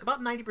time,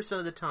 about 90%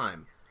 of the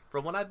time.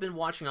 From what I've been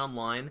watching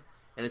online,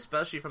 and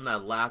especially from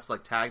that last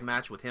tag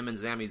match with him and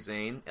Sami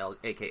Zayn,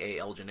 a.k.a.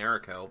 El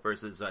Generico,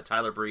 versus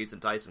Tyler Breeze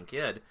and Tyson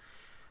Kidd,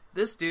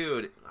 this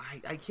dude,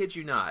 I kid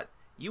you not,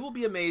 you will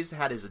be amazed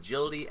at his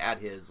agility, at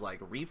his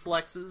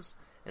reflexes,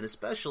 and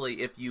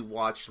especially if you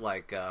watch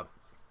that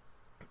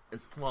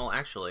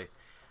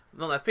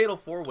Fatal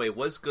 4-Way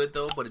was good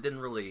though, but it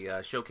didn't really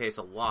showcase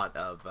a lot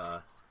of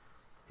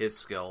his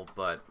skill.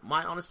 But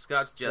my honest to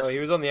God's suggestion, he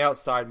was on the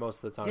outside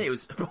most of the time. Yeah, he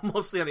was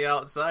mostly on the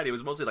outside. He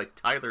was mostly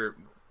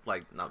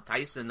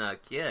Tyson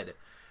Kidd,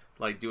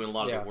 doing a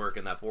lot of the work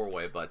in that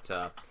 4-Way.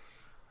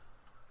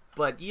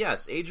 But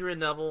yes, Adrian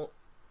Neville,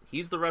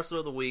 he's the wrestler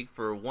of the week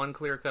for one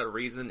clear-cut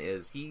reason,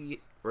 is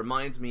he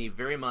reminds me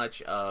very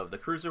much of the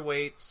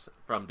Cruiserweights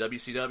from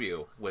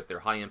WCW with their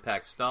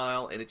high-impact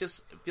style, and it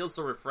just feels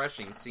so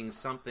refreshing seeing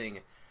something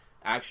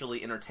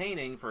actually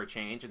entertaining for a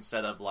change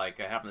instead of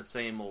having the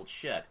same old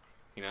shit,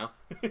 you know?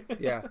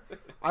 Yeah,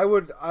 I've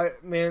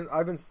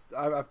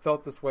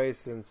felt this way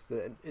since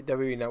the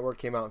WWE Network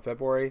came out in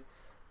February,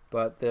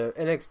 but the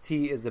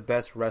NXT is the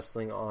best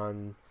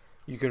wrestling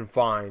you can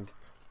find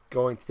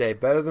going today.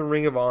 Better than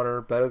Ring of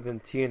Honor, better than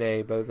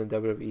TNA, better than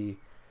WWE.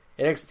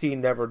 NXT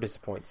never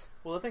disappoints.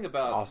 Well, the thing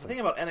about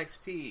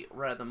NXT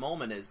right at the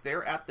moment is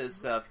they're at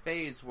this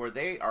phase where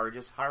they are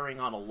just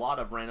hiring on a lot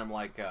of random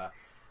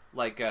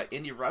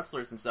indie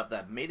wrestlers and stuff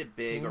that made it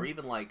big, or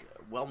even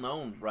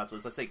well-known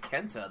wrestlers. Let's say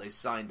Kenta, they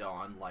signed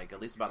on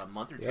at least about a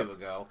month or two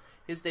ago.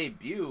 His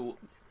debut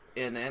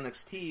in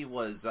NXT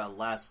was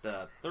last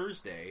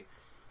Thursday,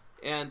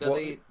 and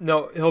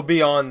he'll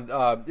be on.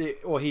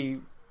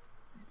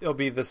 It'll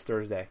be this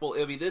Thursday. Well,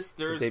 it'll be this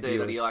Thursday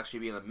that he'll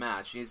actually be in a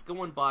match. He's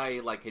going by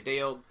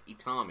Hideo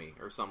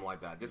Itami or something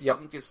like that. Just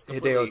something just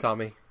Hideo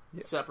Itami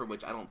separate,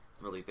 which I don't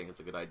really think it's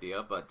a good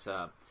idea. But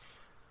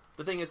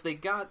the thing is, they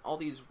got all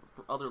these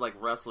other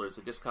wrestlers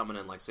that just coming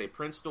in, say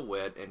Prince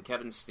DeWitt and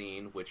Kevin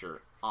Steen, which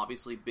are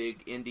obviously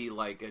big indie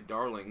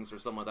darlings or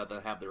something like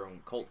that have their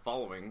own cult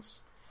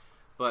followings.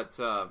 But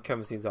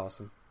Kevin Steen's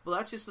awesome. Well,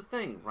 that's just the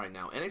thing right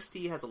now.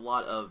 NXT has a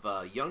lot of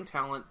young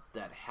talent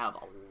that have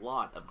a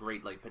lot of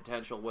great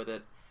potential with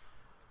it.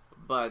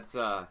 But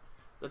the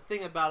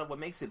thing about it, what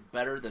makes it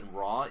better than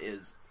Raw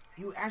is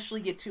you actually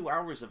get 2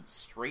 hours of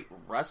straight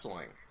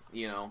wrestling.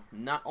 You know,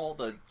 not all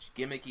the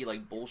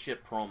gimmicky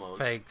bullshit promos.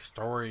 Fake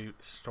story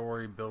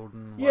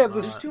building. Yeah,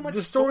 there's too much.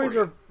 The stories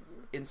are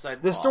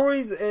inside. The Raw.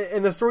 stories,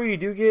 and the story you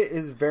do get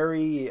is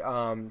very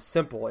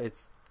simple.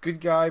 It's good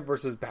guy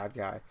versus bad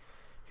guy.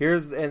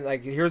 Here's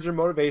their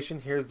motivation.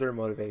 Here's their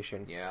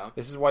motivation. Yeah.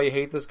 This is why you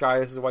hate this guy.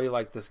 This is why you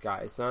like this guy.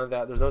 It's none of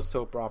that. There's no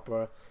soap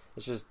opera.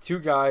 It's just two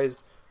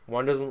guys.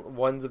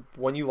 One's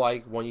one you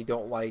like, one you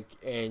don't like,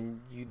 and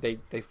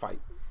they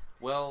fight.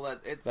 Well,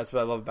 that's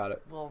what I love about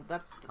it. Well,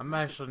 I'm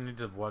actually need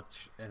to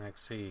watch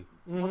NXT.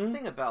 Well, the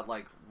thing about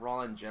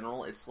Raw in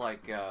general, it's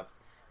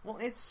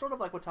it's sort of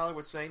like what Tyler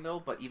was saying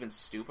though, but even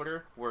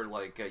stupider. Where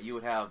you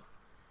would have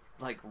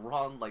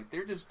Raw,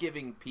 they're just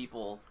giving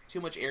people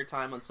too much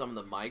airtime on some of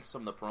the mics,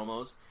 some of the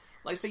promos.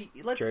 Let's take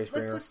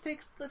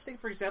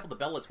for example the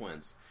Bella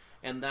Twins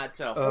and that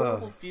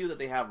horrible feud that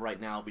they have right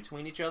now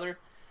between each other.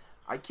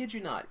 I kid you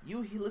not.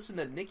 You listen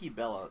to Nikki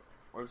Bella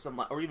or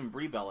even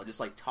Brie Bella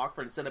just talk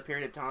for an extended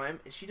period of time.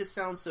 She just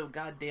sounds so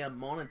goddamn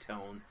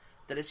monotone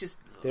that it's just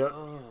They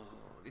don't-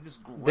 it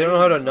just They don't know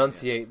how to grates on you.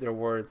 enunciate their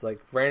words.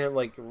 Like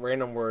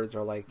random words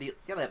are like That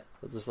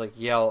they'll just like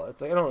yell. It's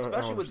like I don't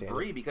especially with understand.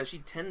 Brie because she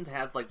tend to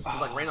have like some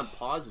like random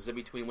pauses in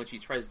between when she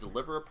tries to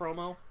deliver a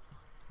promo.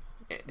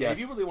 And Yes. if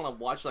you really want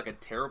to watch like a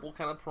terrible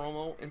kind of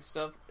promo and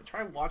stuff,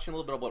 try watching a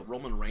little bit of what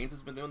Roman Reigns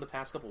has been doing the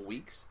past couple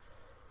weeks.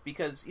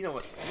 Because you know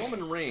what,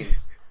 Roman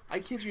Reigns, I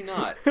kid you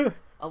not,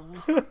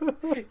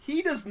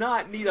 he does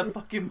not need a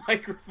fucking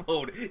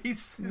microphone.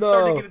 He's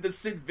starting to get into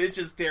Sid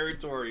Vicious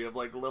territory of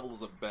like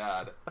levels of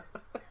bad.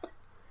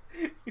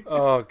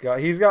 Oh god,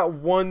 he's got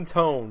one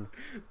tone,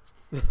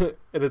 and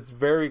it's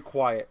very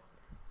quiet.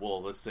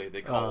 Well, let's say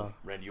they call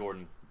Randy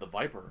Orton the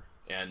Viper,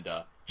 and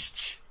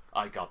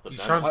I got the You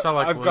venom. starting to sound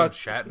like I've William got-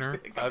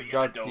 Shatner. I've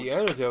got the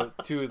antidote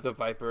to the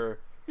Viper.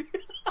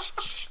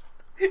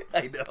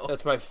 I know.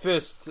 That's my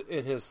fist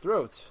in his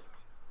throat.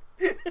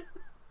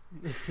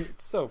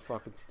 It's so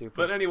fucking stupid.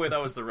 But anyway,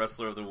 that was the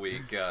wrestler of the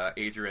week,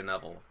 Adrian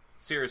Neville.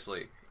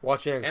 Seriously,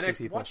 watch NXT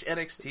people. watch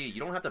NXT. You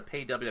don't have to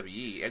pay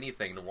WWE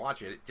anything to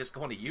watch it. Just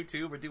go onto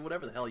YouTube or do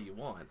whatever the hell you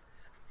want.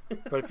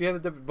 But if you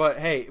have the but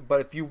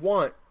if you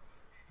want,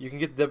 you can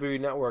get the WWE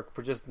Network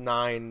for just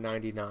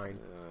 $9.99.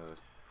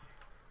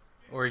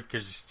 Or you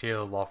could just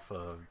steal it off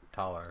of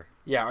Tyler.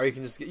 Yeah, or you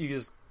can just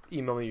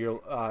email me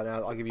your. And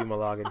I'll give you my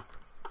login.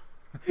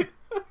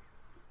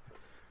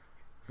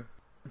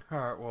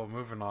 Alright, well,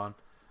 moving on.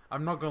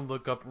 I'm not going to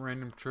look up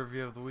random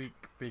trivia of the week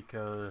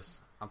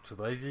because I'm too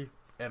lazy,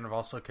 and I've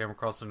also came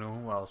across a new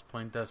one while I was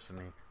playing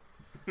Destiny.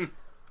 If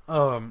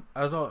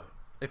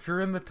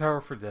you're in the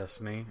tower for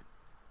Destiny,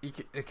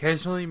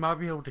 occasionally you might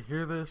be able to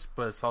hear this,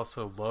 but it's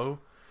also low.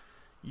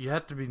 You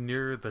have to be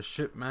near the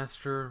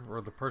shipmaster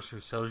or the person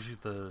who sells you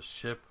the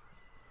ship,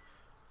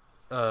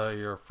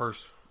 your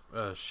first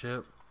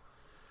ship.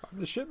 I'm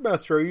the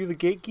shipmaster. Are you the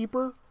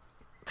gatekeeper?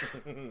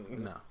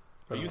 No.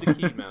 Are you the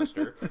key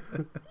master?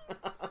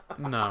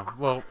 No.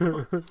 Well,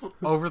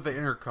 over the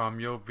intercom,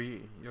 you'll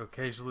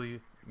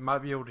occasionally might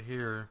be able to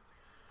hear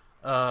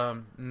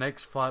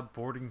next flight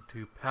boarding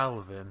to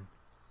Palaven,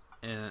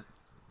 and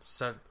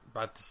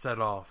about to set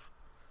off.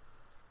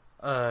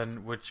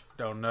 And which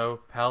you don't know,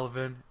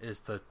 Palaven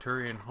is the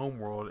Turian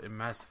homeworld in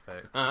Mass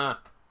Effect. Ah.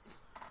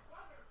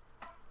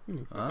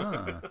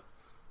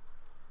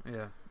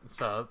 Yeah,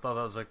 so I thought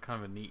that was like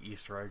kind of a neat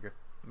Easter egg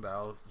that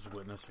I was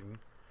witnessing.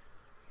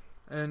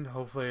 And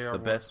hopefully The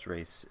best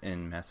race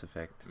in Mass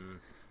Effect.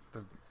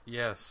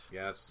 yes,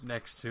 Yes.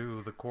 next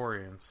to the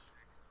Quarians.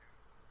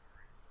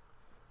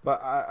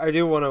 But I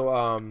do want to.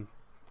 I'm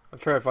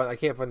trying to find. I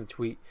can't find the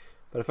tweet,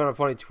 but I found a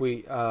funny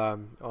tweet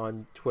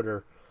on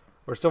Twitter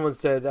where someone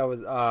said that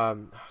was.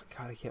 God,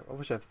 I can't. I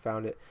wish I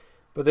found it,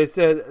 but they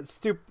said it's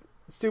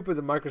stupid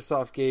that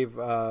Microsoft gave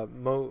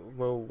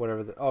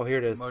whatever. Here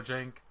it is.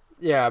 Mojang.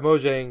 Yeah,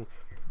 Mojang,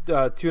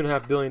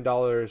 $2.5 billion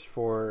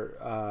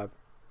for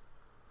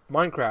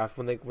Minecraft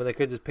when they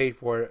could just paid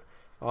for it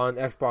on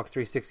Xbox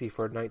 360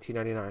 for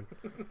 $19.99.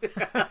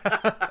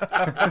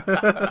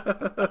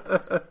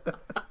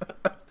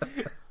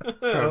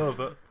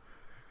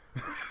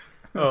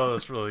 Oh,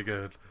 that's really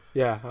good.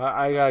 Yeah,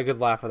 I got a good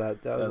laugh of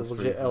that. That was That's a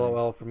legit pretty funny.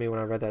 LOL for me when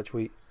I read that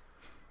tweet.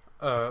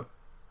 Well,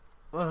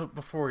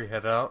 before we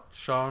head out,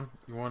 Sean,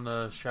 you want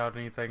to shout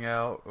anything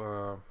out,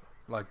 or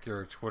like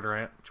your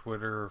Twitter,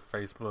 or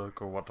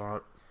Facebook, or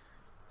whatnot?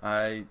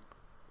 I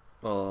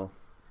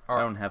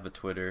don't have a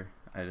Twitter.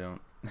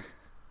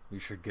 You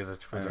should get a I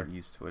Twitter. don't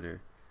use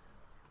Twitter.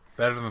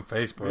 Better than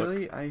Facebook.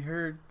 Really? I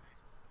heard.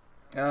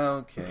 Oh,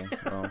 okay.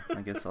 Well,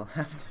 I guess I'll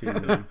have to.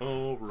 Then.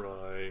 All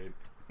right.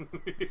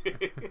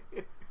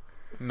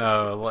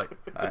 No, like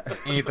I,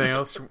 anything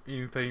else?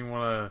 Anything you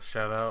want to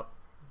shout out?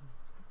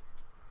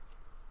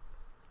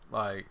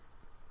 Like,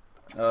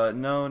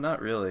 no,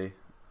 not really.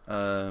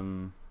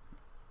 No,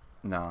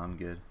 I'm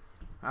good.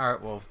 all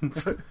right, well,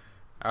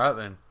 all right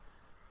then.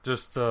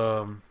 Just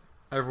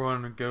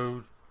everyone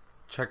go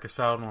check us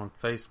out on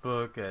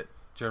Facebook at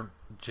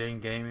Jane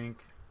Gaming.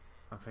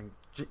 I think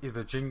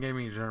either Jane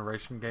Gaming or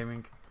Generation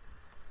Gaming.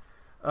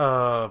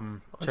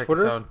 Check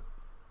Twitter? us out.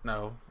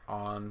 No,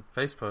 on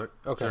Facebook.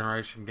 Okay.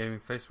 Generation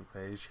Gaming Facebook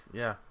page.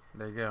 Yeah,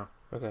 there you go.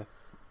 Okay.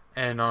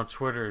 And on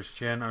Twitter is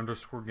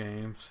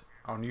Gen_Games.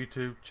 On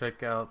YouTube,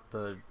 check out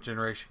the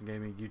Generation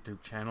Gaming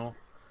YouTube channel.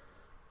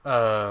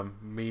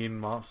 Me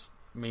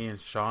and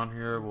Sean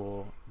here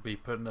will be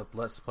putting up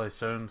Let's Play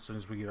soon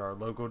as we get our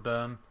logo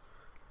done.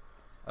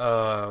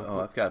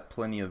 I've got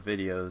plenty of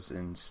videos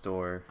in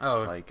store.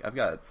 Oh. Like I've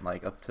got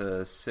like up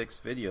to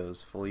 6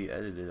 videos fully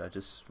edited. I'm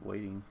just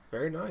waiting.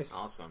 Very nice.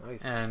 Awesome.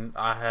 Nice. And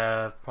I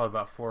have probably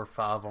about 4 or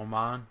 5 on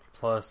mine,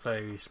 plus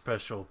a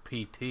special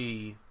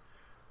PT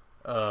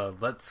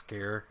Let's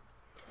Scare.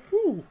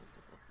 Woo.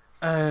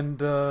 And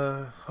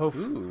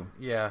hopefully, Ooh.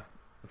 yeah,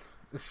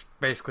 it's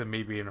basically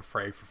me being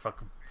afraid for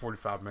fucking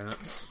 45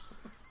 minutes.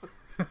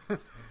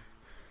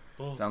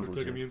 Sounds we're legit.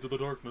 taking me into the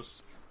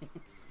darkness.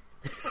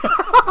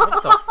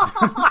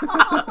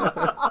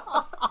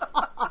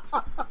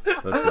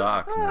 The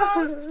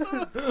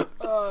darkness.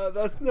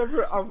 That's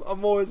never.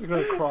 I'm always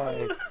gonna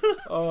cry.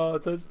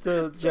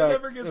 To Jack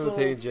never gets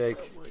imitating old.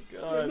 Jake.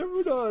 Oh my It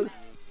never does.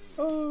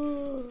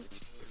 Oh.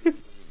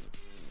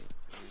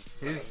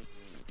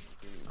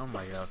 Oh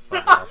my god.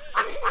 Fuck off.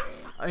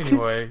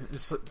 Anyway,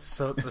 this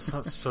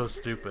sounds so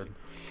stupid.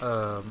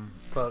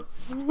 But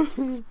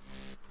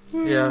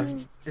yeah,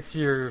 if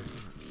you're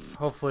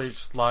hopefully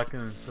just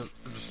liking and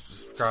just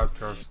subscribe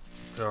to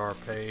our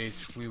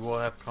page, we will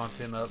have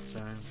content up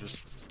soon. Just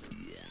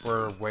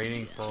we're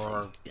waiting for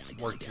our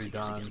work to be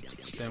done.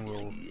 Then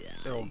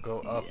it'll go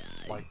up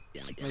like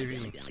maybe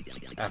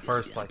at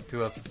first like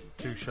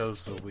two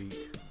shows a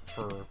week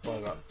for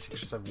probably about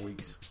 6 or 7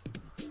 weeks.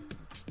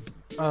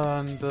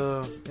 And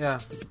yeah,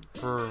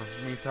 for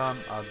meantime,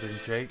 I've been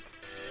Jake.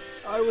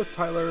 I was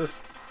Tyler.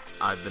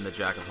 I've been the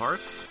Jack of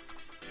Hearts.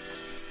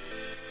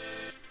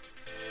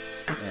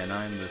 And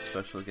I'm the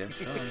special guest,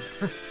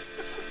 Sean.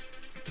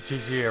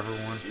 GG,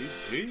 everyone.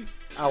 GG.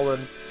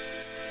 Alan.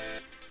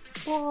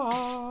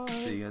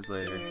 See you guys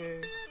later.